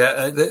 absolutely.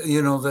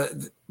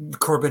 The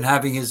Corbin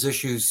having his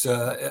issues,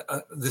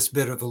 this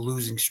bit of a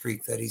losing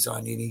streak that he's on,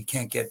 and he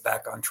can't get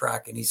back on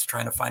track, and he's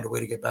trying to find a way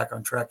to get back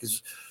on track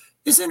is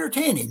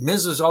entertaining.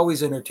 Miz is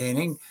always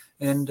entertaining.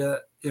 And,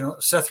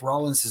 Seth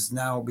Rollins has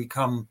now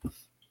become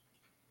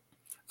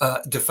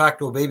de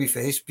facto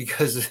babyface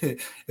because it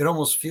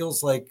almost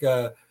feels like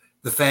the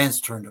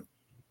fans turned him.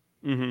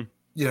 Mm-hmm.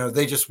 You know,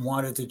 they just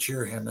wanted to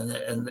cheer him,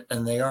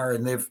 and they are,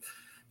 and they've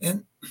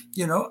in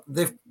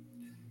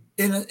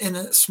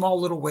a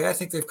small little way, I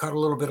think they've caught a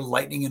little bit of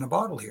lightning in a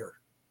bottle here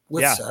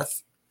with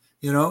Seth,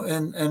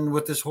 and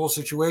with this whole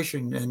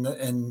situation,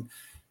 and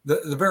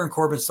the Baron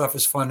Corbin stuff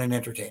is fun and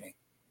entertaining.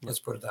 Let's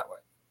put it that way.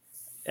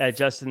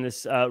 Justin,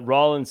 this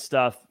Rollins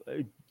stuff,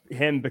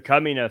 him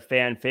becoming a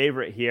fan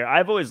favorite here.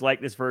 I've always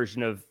liked this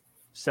version of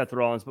Seth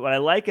Rollins, but what I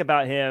like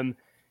about him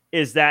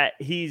is that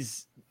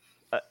he's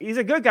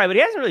a good guy, but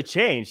he hasn't really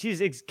changed.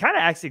 He's kind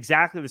of acts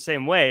exactly the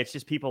same way. It's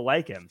just people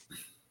like him.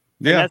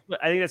 Yeah,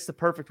 I think that's the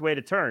perfect way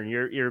to turn.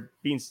 You're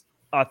being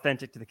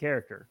authentic to the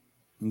character.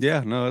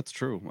 Yeah, no, that's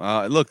true.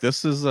 Look,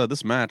 this is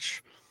this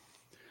match.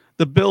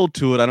 The build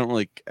to it, I don't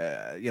like.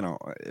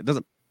 It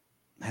doesn't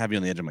have me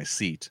on the edge of my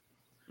seat,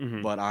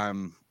 but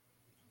I'm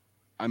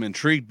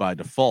intrigued by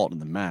default in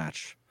the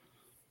match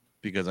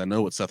because I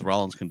know what Seth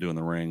Rollins can do in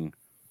the ring.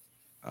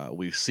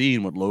 We've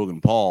seen what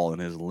Logan Paul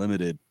and his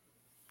limited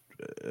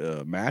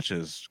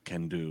matches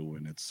can do,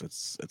 and it's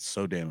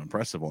so damn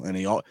impressive. And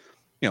he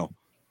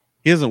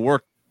doesn't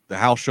work the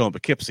house show in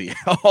Poughkeepsie.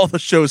 All the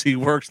shows he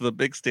works, the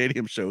big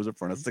stadium shows in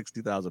front of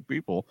 60,000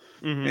 people,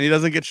 and he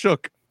doesn't get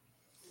shook.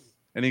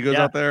 And he goes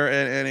out there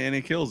and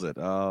he kills it.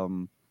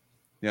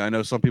 I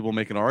know some people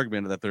make an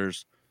argument that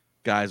there's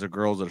guys or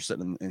girls that are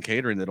sitting in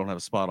catering that don't have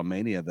a spot on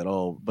Mania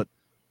but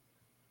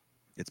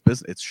it's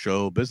business, it's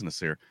show business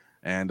here.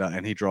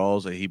 And he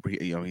draws this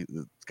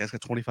guy's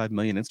got 25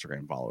 million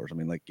Instagram followers. I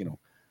mean,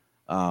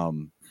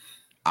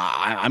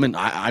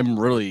 I'm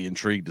really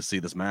intrigued to see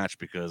this match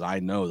because I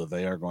know that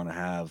they are going to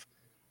have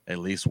at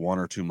least one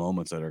or two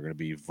moments that are going to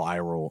be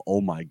viral.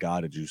 Oh my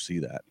God, did you see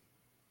that?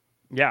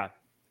 Yeah.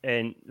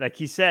 And like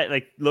he said,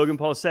 like Logan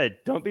Paul said,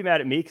 don't be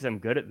mad at me because I'm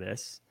good at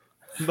this.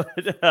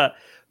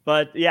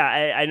 But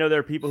yeah, I know there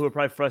are people who are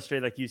probably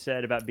frustrated, like you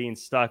said, about being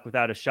stuck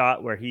without a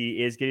shot where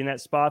he is getting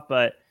that spot.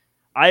 But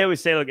I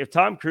always say, look, if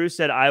Tom Cruise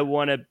said, I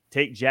want to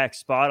take Jack's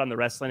spot on the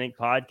Wrestling Inc.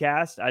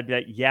 podcast, I'd be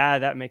like, yeah,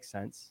 that makes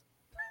sense.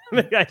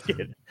 I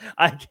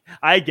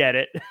get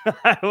it.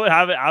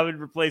 I would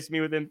replace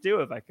me with him too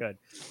if I could.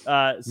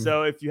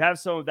 So if you have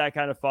someone with that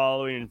kind of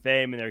following and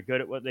fame and they're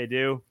good at what they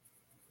do,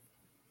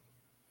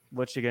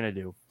 what you gonna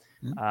do?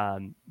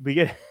 Mm-hmm.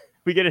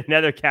 We get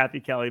another Kathy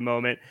Kelly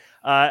moment.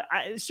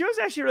 She was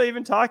actually really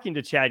even talking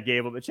to Chad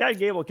Gable, but Chad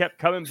Gable kept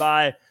coming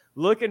by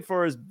looking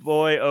for his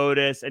boy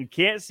Otis and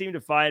can't seem to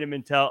find him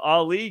until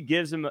Ali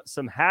gives him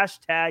some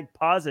hashtag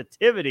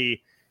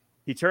positivity.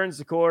 He turns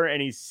the corner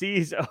and he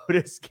sees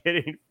Otis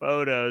getting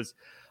photos.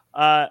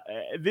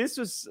 This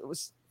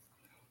was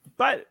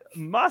but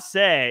must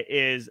say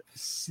is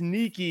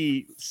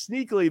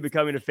sneakily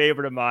becoming a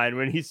favorite of mine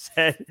when he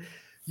said,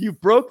 "You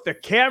broke the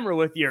camera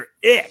with your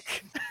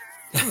ick."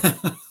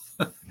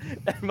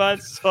 And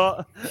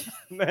Mansois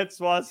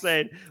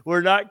saying,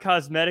 "We're not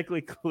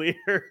cosmetically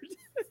cleared."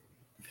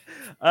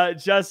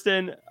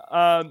 Justin,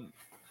 I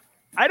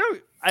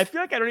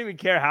feel like I don't even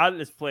care how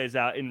this plays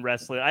out in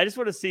wrestling. I just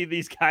want to see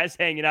these guys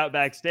hanging out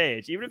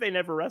backstage, even if they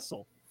never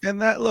wrestle. And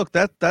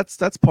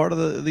that's part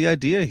of the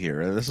idea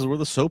here. This is where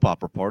the soap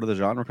opera part of the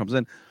genre comes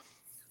in.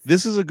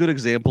 This is a good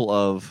example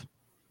of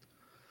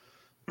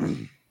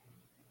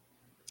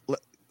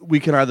we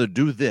can either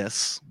do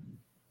this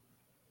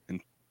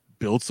and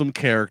build some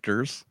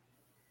characters,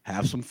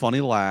 have some funny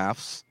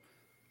laughs,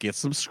 get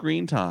some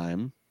screen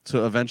time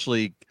to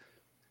eventually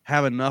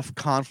have enough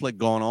conflict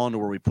going on to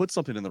where we put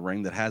something in the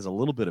ring that has a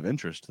little bit of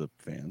interest to the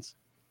fans,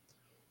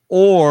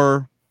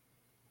 or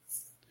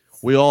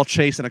we all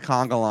chase in a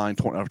conga line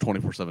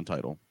 24/7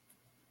 title.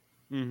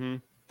 Mm-hmm.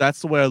 That's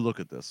the way I look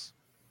at this.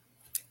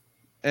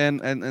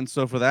 And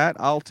so for that,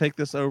 I'll take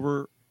this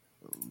over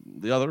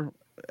the other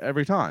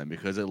every time,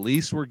 because at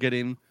least we're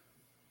getting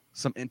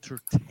some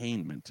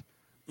entertainment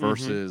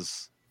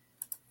versus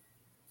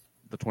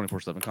the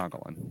 24/7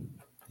 conga line.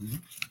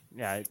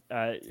 Yeah.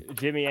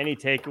 Jimmy, any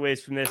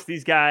takeaways from this?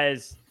 These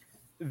guys,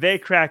 they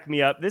crack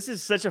me up. This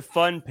is such a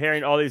fun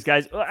pairing, all these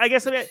guys. I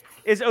guess,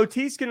 is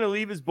Otis going to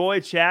leave his boy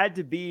Chad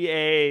to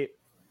be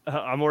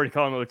I'm already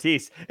calling him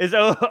Otis. Is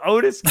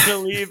Otis going to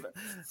leave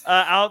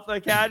Alpha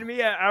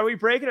Academy? Are we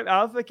breaking up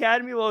Alpha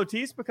Academy? Will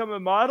Otis become a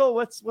model?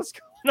 What's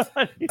going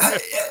on here?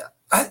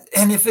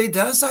 And if it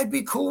does, I'd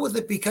be cool with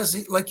it,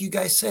 because like you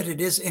guys said, it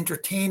is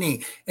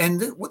entertaining.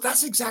 And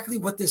that's exactly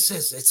what this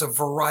is. It's a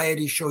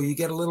variety show. You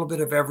get a little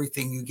bit of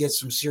everything. You get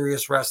some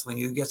serious wrestling.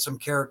 You get some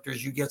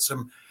characters. You get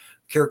some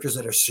characters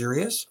that are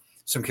serious,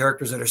 some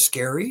characters that are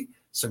scary,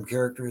 some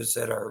characters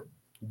that are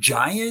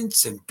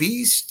giants and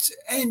beasts,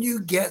 and you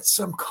get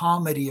some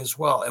comedy as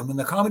well. And when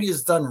the comedy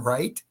is done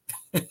right,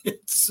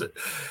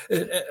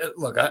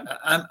 look,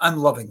 I'm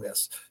loving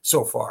this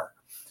so far.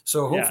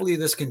 So hopefully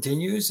this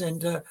continues,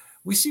 and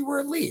we see where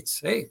it leads.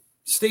 Hey,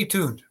 stay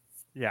tuned.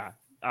 Yeah,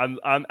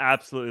 I'm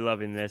absolutely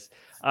loving this.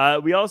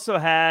 We also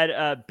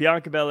had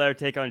Bianca Belair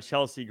take on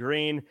Chelsea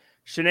Green.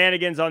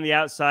 Shenanigans on the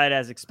outside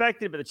as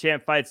expected, but the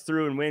champ fights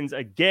through and wins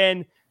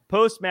again.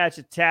 Post-match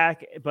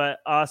attack, but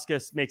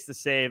Asuka makes the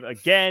save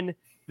again.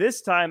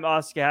 This time,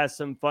 Asuka has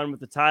some fun with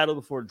the title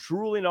before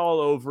drooling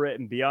all over it,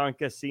 and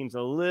Bianca seems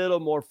a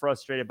little more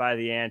frustrated by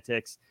the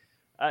antics.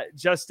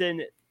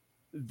 Justin,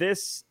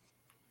 this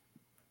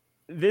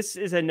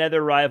is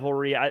another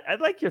rivalry. I'd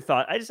like your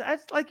thought. I'd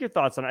like your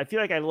thoughts on it. I feel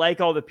like I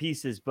like all the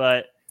pieces,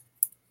 but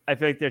I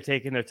feel like they're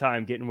taking their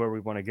time getting where we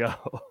want to go.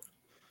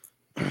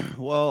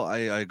 Well, I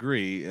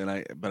agree,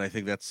 but I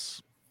think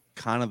that's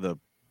kind of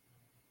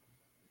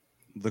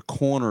the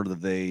corner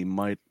that they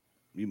might.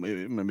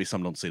 Maybe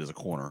some don't see it as a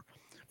corner,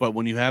 but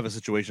when you have a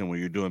situation where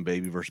you're doing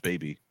baby versus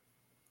baby,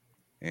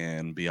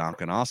 and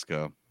Bianca and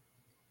Asuka,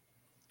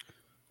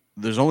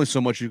 there's only so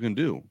much you can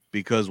do,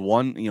 because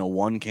one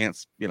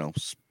can't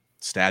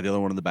stab the other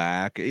one in the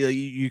back.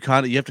 You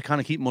have to kind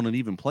of keep them on an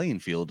even playing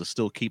field to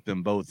still keep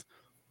them both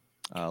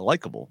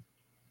likable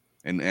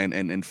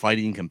and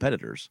fighting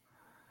competitors,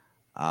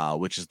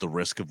 which is the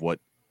risk of what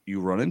you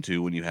run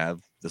into when you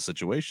have the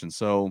situation.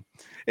 So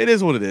it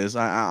is what it is.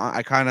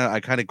 I kind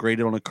of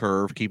graded on a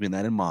curve, keeping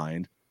that in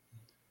mind.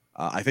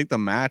 I think the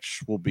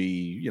match will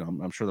be,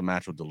 I'm sure the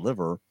match will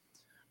deliver,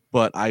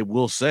 but I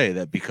will say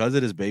that because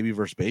it is baby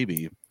versus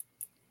baby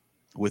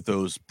with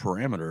those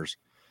parameters,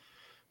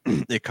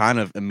 it kind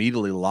of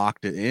immediately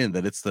locked it in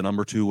that it's the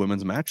number 2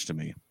 women's match to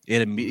me.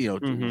 It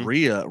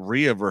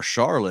Rhea versus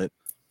Charlotte,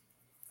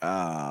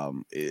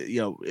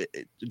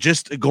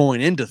 just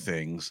going into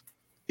things,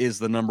 is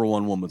the number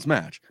 1 women's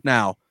match.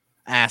 Now,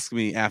 ask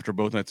me after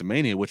both nights of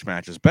Mania which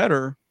match is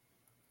better.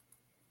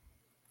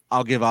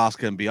 I'll give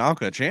Asuka and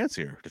Bianca a chance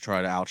here to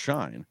try to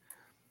outshine.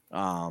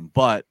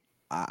 But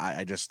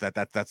I just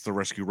that's the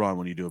risk you run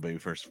when you do a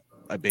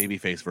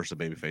babyface versus a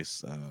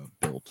babyface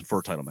build for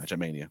a title match at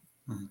Mania.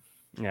 Mm-hmm.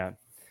 Yeah.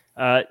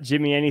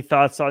 Jimmy, any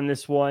thoughts on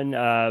this one?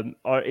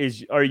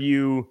 Are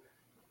you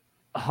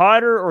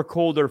hotter or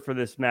colder for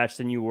this match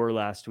than you were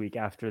last week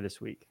after this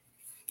week?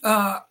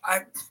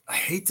 I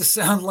hate to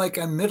sound like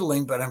I'm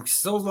middling, but I'm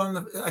still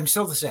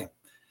the same.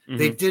 Mm-hmm.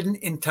 They didn't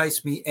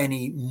entice me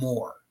any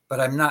more, but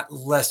I'm not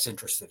less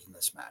interested in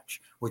this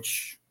match,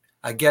 which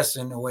I guess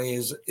in a way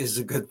is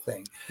a good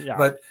thing. Yeah.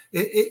 But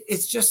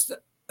it's just,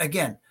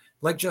 again,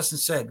 like Justin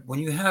said, when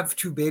you have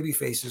two baby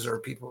faces or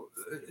people,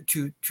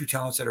 two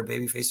talents that are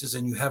baby faces,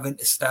 and you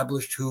haven't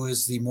established who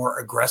is the more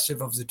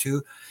aggressive of the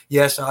two.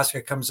 Yes,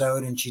 Asuka comes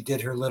out and she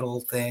did her little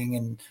thing,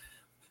 and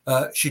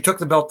she took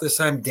the belt this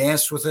time,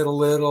 danced with it a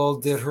little,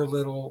 did her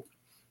little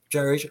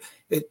gyration.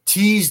 It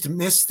teased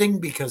misting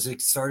because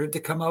it started to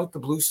come out, the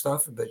blue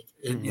stuff, but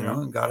it,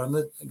 and got on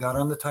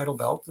the title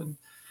belt. And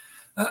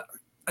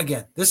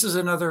again, this is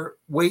another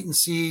wait and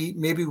see.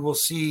 Maybe we'll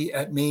see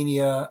at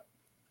Mania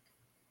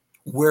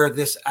where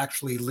this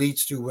actually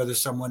leads to, whether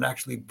someone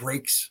actually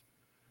breaks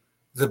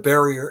the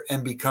barrier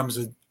and becomes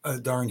a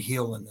darn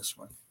heel in this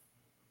one.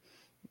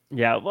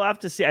 Yeah, we'll have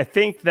to see. I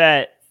think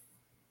that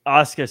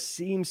Asuka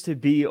seems to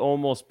be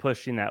almost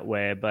pushing that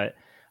way, but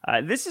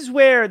this is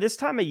where this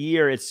time of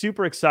year, it's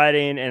super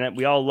exciting and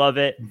we all love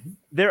it. Mm-hmm.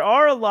 There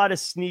are a lot of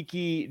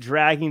sneaky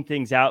dragging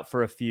things out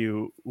for a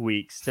few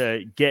weeks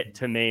to get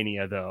to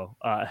Mania, though,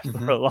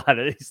 for a lot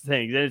of these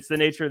things. And it's the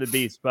nature of the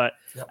beast, but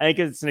I think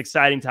it's an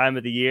exciting time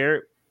of the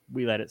year.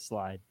 We let it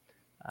slide.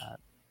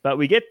 But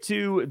we get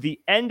to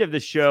the end of the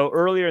show.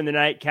 Earlier in the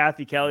night,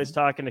 Kathy Kelly's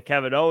talking to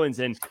Kevin Owens,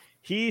 and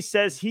he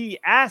says he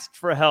asked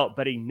for help,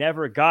 but he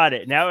never got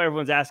it. Now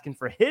everyone's asking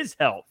for his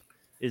help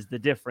is the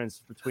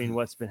difference between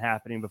what's been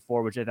happening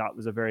before, which I thought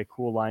was a very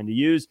cool line to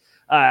use.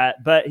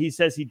 But he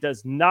says he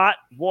does not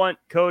want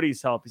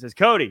Cody's help. He says,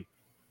 Cody,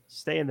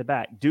 stay in the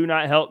back. Do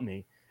not help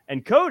me.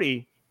 And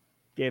Cody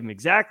gave him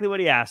exactly what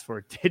he asked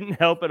for. Didn't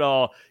help at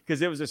all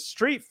because it was a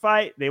street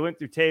fight. They went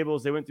through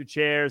tables. They went through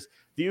chairs.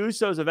 The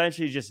Usos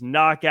eventually just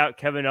knock out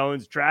Kevin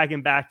Owens, drag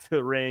him back to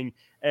the ring,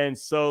 and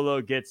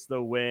Solo gets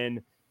the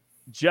win.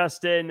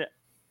 Justin,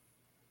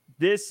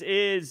 this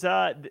is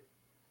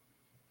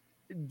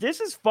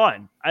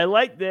fun. I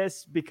like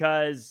this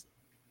because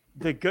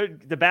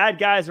the bad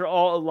guys are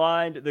all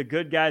aligned. The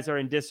good guys are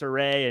in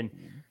disarray, and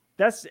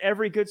that's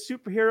every good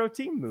superhero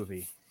team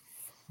movie.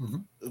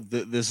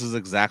 This is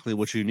exactly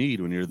what you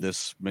need when you're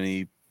this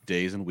many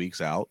days and weeks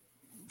out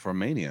from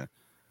Mania.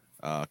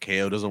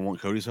 KO doesn't want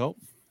Cody's help.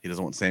 He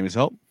doesn't want Sammy's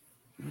help.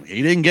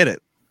 He didn't get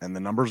it, and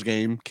the numbers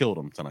game killed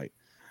him tonight.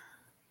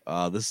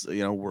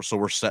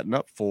 We're setting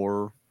up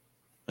for,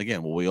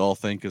 again, what we all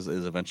think is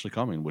eventually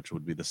coming, which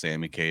would be the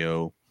Sammy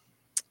KO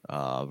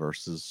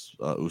versus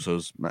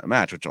Usos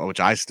match, which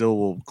I still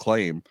will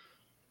claim.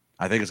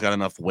 I think it's got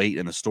enough weight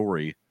in the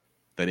story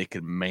that it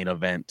could main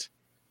event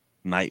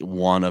night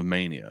one of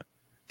Mania,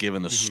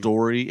 given the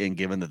story and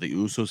given that the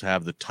Usos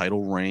have the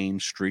title reign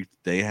streak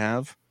they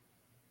have.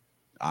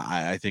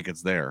 I think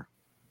it's there.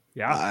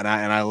 Yeah,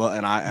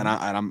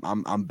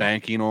 I'm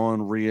banking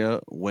on Rhea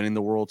winning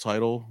the world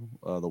title,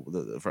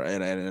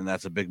 and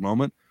that's a big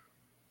moment.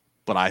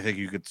 But I think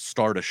you could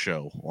start a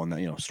show on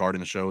that.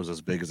 Starting the show is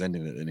as big as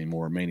ending it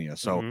anymore in Mania.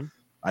 So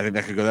I think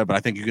that could go there. But I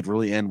think you could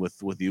really end with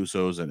the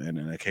Usos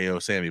and a KO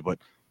Sammy. But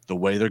the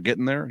way they're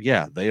getting there,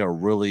 yeah, they are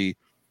really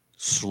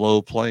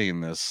slow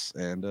playing this,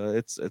 and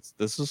this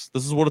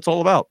is what it's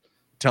all about.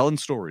 Telling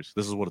stories.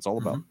 This is what it's all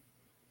about.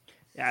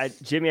 Yeah,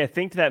 Jimmy, I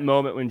think to that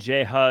moment when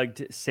Jay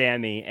hugged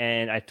Sammy,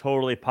 and I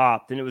totally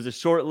popped, and it was a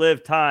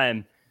short-lived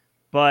time,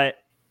 but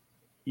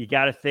you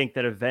got to think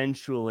that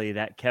eventually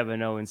that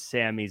Kevin Owens,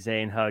 Sami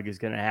Zayn hug is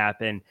going to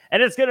happen,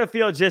 and it's going to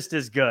feel just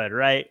as good,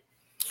 right?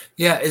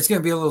 Yeah, it's going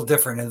to be a little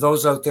different. And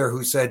those out there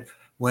who said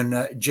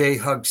when Jay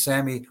hugged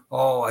Sammy,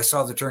 oh, I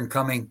saw the turn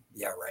coming.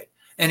 Yeah, right.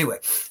 Anyway,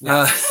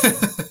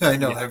 I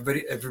know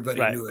everybody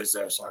knew it was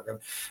there.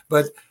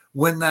 But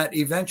when that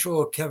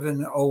eventual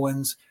Kevin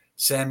Owens,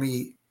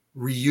 Sammy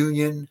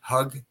reunion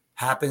hug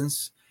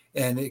happens,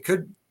 and it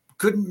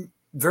couldn't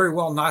very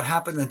well not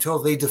happen until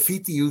they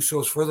defeat the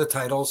Usos for the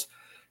titles,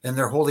 and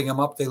they're holding them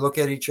up. They look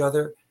at each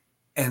other,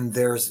 and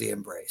there's the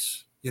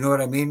embrace. You know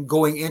what I mean?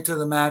 Going into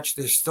the match,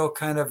 they're still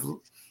kind of,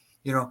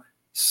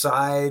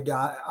 side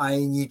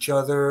eyeing each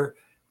other.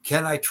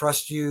 Can I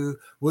trust you?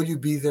 Will you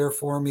be there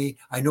for me?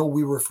 I know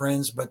we were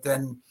friends, but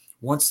then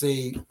once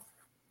they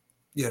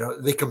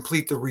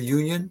complete the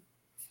reunion,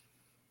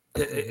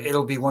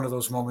 it'll be one of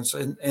those moments.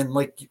 And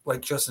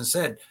like Justin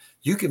said,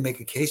 you can make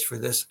a case for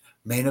this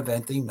main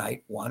eventing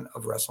night one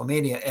of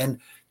WrestleMania. And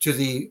to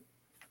the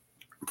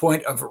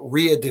point of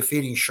Rhea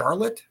defeating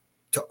Charlotte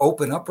to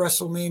open up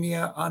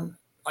WrestleMania on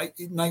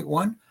night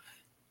one,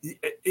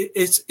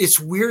 it's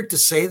weird to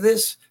say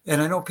this,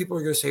 and I know people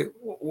are going to say,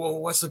 well,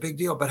 what's the big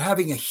deal? But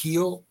having a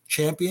heel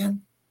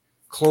champion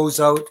close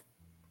out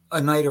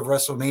a night of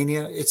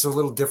WrestleMania, it's a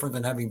little different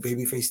than having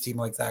babyface team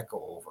like that go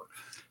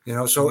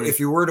over. So if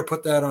you were to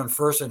put that on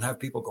first and have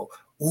people go,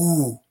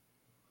 ooh,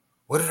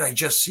 what did I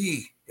just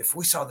see? If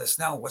we saw this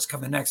now, what's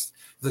coming next?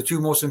 The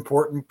two most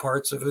important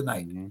parts of the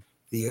night,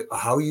 the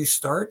how you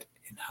start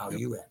and how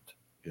you end.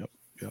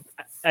 Yep.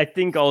 I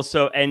think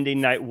also ending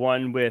night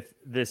one with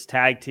this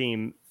tag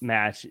team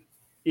match,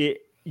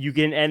 you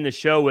can end the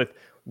show with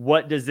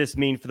what does this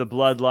mean for the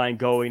bloodline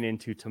going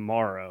into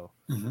tomorrow?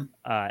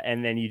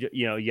 And then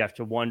you have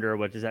to wonder,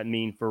 what does that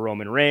mean for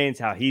Roman Reigns?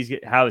 How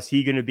is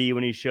he going to be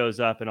when he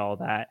shows up and all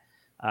that?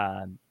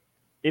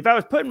 If I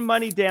was putting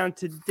money down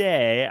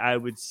today, I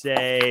would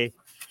say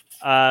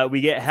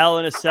We get Hell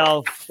in a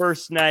Cell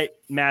first night,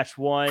 match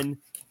 1,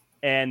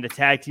 and the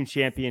tag team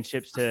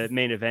championships to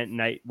main event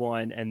night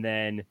 1, and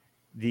then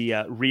the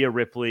Rhea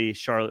Ripley,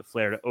 Charlotte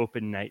Flair to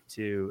open night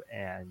 2,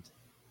 and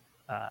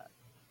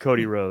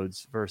Cody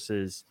Rhodes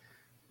versus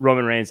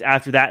Roman Reigns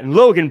after that, and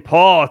Logan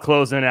Paul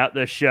closing out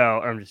the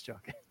show. I'm just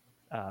joking.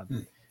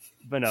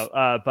 But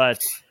no, but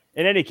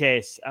in any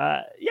case,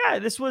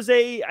 this was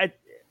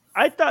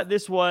I thought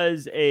this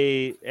was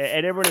and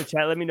everyone in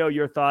chat, let me know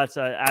your thoughts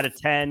out of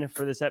 10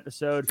 for this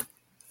episode.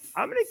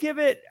 I'm going to give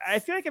it, I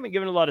feel like I've been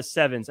giving a lot of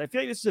 7s. I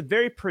feel like this is a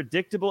very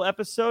predictable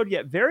episode,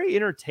 yet very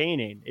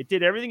entertaining. It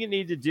did everything it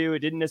needed to do. It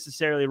didn't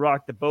necessarily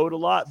rock the boat a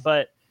lot,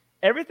 but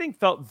everything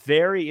felt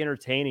very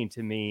entertaining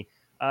to me.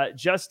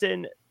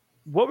 Justin,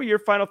 what were your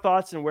final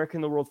thoughts, and where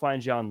can the world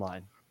find you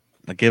online?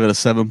 I gave it a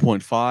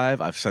 7.5.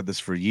 I've said this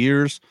for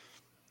years.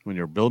 When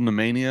you're building a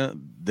Mania,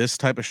 this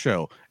type of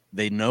show,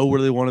 they know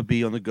where they want to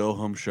be on the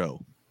go-home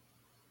show.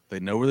 They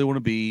know where they want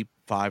to be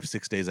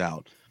 5-6 days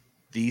out.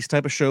 These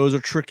type of shows are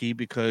tricky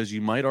because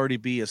you might already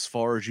be as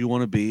far as you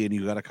want to be, and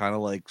you got to kind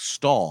of like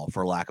stall,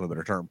 for lack of a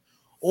better term.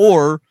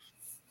 Or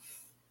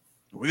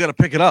we got to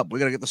pick it up. We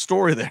got to get the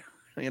story there.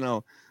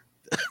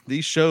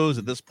 These shows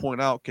at this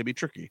point out can be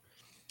tricky.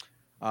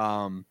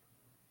 Overall,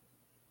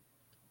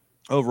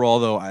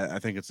 though, I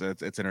think it's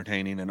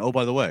entertaining. And, oh,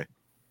 by the way,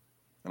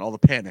 and all the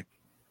panic.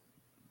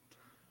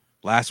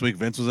 Last week,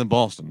 Vince was in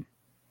Boston.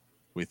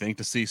 We think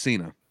to see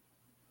Cena.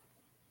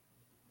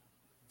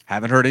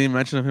 Haven't heard any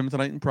mention of him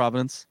tonight in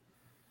Providence.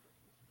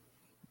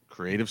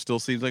 Creative still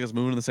seems like it's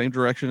moving in the same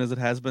direction as it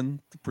has been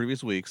the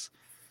previous weeks.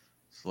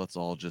 So let's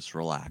all just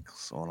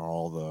relax on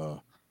all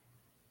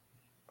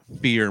the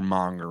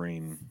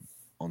fear-mongering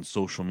on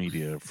social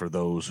media for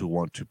those who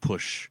want to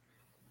push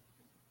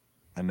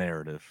a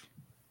narrative.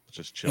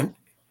 Just chill. And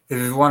if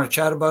you want to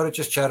chat about it,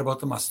 just chat about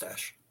the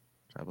mustache.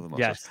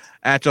 Yes.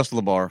 At Justin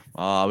LeBar.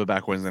 I'll be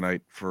back Wednesday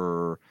night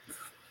for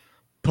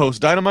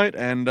post Dynamite,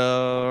 and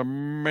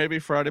maybe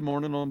Friday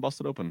morning on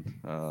Busted Open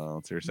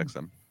on Sirius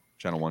XM,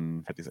 channel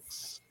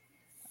 156.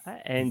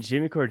 And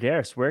Jimmy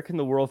Corderas, where can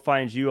the world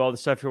find you, all the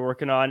stuff you're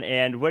working on,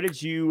 and what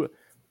did you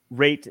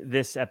rate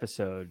this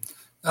episode?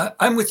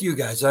 I'm with you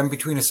guys. I'm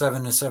between a 7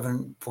 and a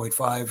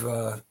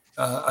 7.5.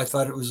 I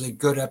thought it was a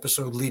good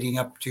episode leading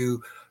up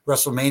to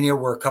WrestleMania.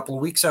 We're a couple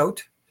of weeks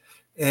out,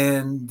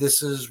 and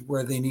this is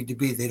where they need to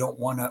be. They don't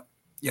want to,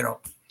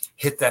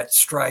 hit that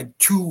stride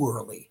too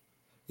early.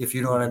 If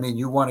you know what I mean,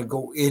 you want to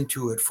go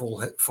into it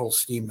full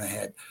steam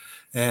ahead.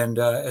 And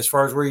as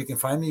far as where you can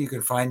find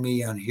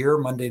me on here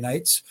Monday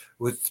nights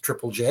with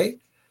Triple J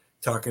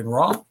talking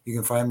Raw. You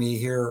can find me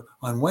here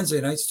on Wednesday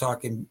nights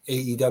talking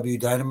AEW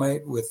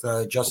Dynamite with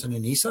Justin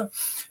and Issa.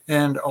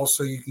 And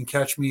also you can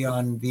catch me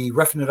on the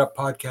Reffing It Up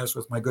podcast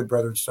with my good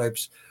brother in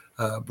stripes,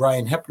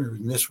 Brian Hepner.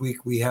 And this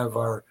week we have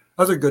our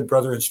other good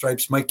brother in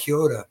stripes, Mike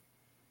Chioda,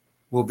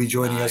 will be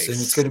joining us, and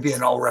it's going to be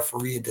an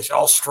all-referee edition,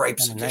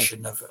 all-stripes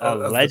edition of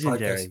legendary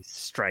the podcast.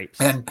 Stripes.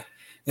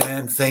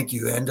 And thank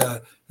you. And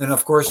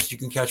of course, you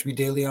can catch me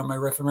daily on my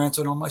Ref and Rants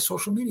and on my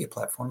social media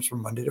platforms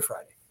from Monday to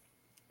Friday.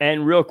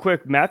 And real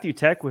quick, Matthew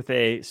Tech with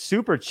a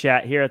super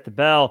chat here at the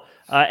bell.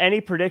 Any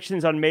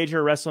predictions on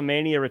major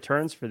WrestleMania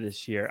returns for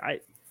this year?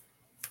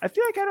 I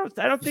feel like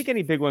I don't think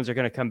any big ones are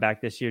going to come back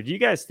this year. Do you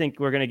guys think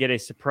we're going to get a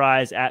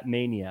surprise at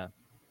Mania?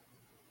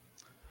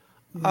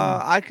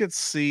 I could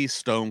see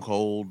Stone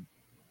Cold.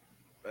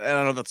 I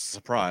don't know if that's a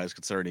surprise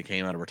considering he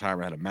came out of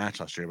retirement, had a match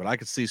last year, but I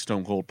could see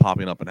Stone Cold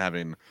popping up and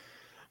having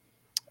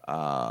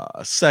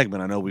a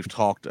segment. I know we've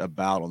talked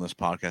about on this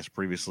podcast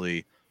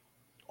previously,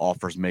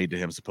 offers made to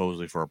him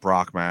supposedly for a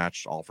Brock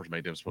match, offers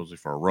made to him supposedly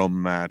for a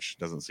Roman match.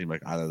 Doesn't seem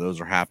like either of those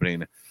are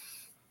happening.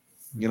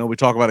 We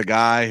talk about a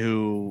guy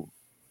who,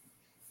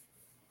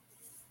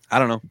 I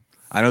don't know.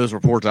 I know there's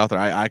reports out there.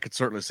 I could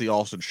certainly see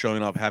Austin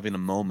showing up, having a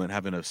moment,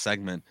 having a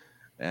segment,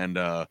 and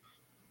I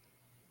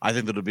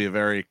think that would be a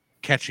very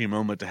catchy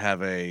moment to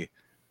have a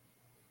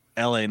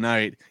LA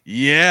Knight.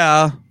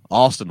 Yeah.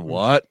 Austin,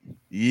 what?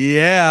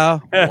 Yeah.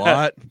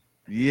 What?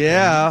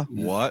 Yeah.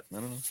 What? I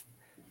don't know.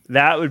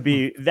 That would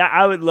be that.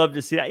 I would love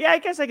to see that. Yeah, I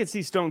guess I could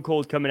see Stone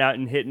Cold coming out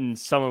and hitting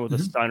someone with a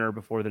stunner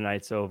before the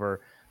night's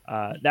over.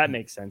 That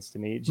makes sense to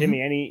me.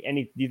 Jimmy, any?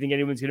 Do you think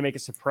anyone's going to make a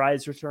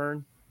surprise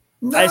return?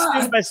 Nah. I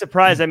assume by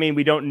surprise, I mean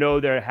we don't know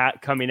they're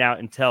coming out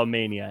until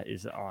Mania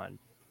is on.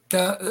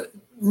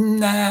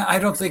 Nah, I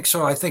don't think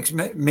so. I think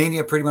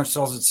Mania pretty much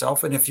sells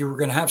itself. And if you were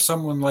going to have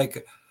someone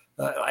like,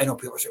 I know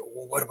people say,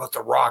 well, what about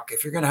The Rock?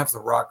 If you're going to have The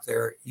Rock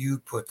there, you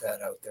put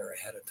that out there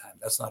ahead of time.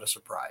 That's not a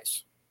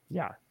surprise.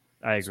 Yeah,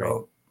 I agree.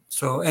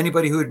 So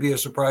anybody who would be a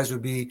surprise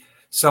would be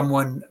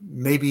someone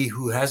maybe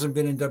who hasn't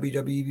been in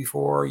WWE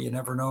before. You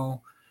never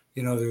know.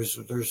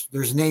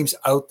 There's names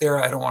out there.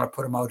 I don't want to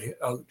put them out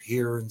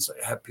here and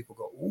have people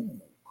go,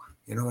 ooh,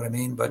 you know what I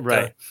mean? But,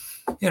 right.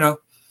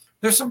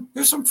 There's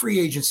some free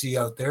agency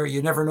out there.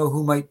 You never know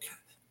who might.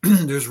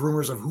 There's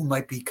rumors of who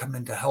might be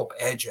coming to help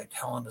Edge at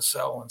Hell in a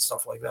Cell and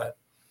stuff like that.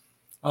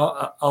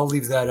 I'll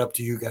leave that up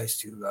to you guys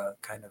to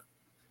kind of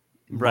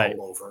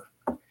mull over.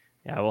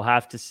 Yeah, we'll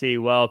have to see.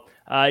 Well,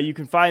 you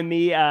can find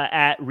me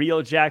at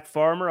Real Jack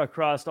Farmer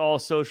across all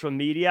social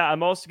media.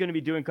 I'm also going to be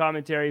doing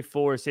commentary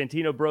for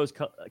Santino Bros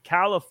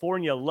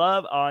California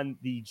Love on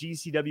the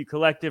GCW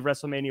Collective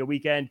WrestleMania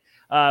weekend.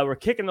 We're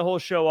kicking the whole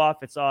show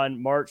off. It's on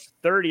March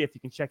 30th. You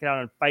can check it out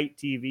on Fight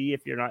TV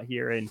if you're not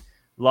here in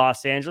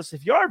Los Angeles.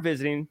 If you are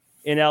visiting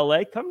in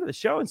LA, come to the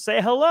show and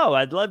say hello.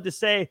 I'd love to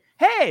say,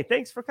 hey,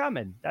 thanks for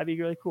coming. That'd be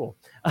really cool.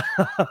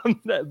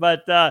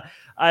 But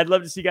I'd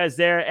love to see you guys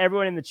there.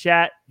 Everyone in the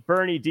chat,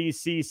 Bernie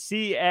DC,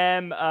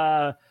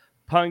 CM,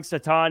 Punk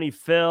Satani,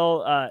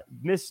 Phil,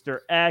 Mr.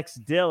 X,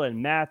 Dylan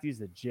Matthews,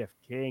 the GIF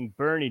King,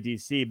 Bernie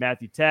DC,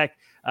 Matthew Tech,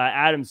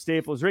 Adam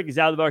Staples, Ricky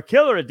Zaldivar,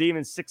 Killer of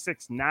Demons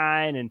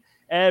 669, and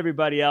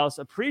everybody else.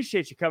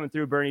 Appreciate you coming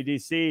through, Bernie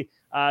DC.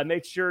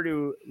 Make sure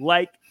to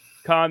like,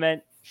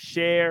 comment,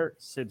 share,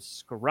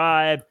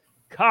 subscribe,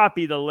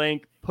 copy the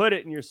link, put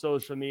it in your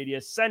social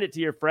media, send it to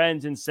your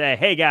friends and say,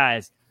 hey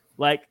guys,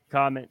 like,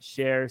 comment,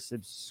 share,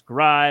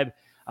 subscribe.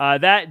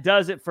 That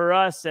does it for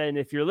us. And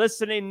if you're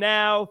listening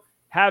now,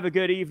 have a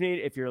good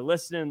evening. If you're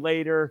listening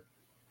later,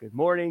 good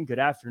morning, good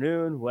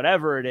afternoon,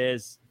 whatever it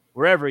is,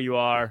 wherever you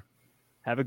are.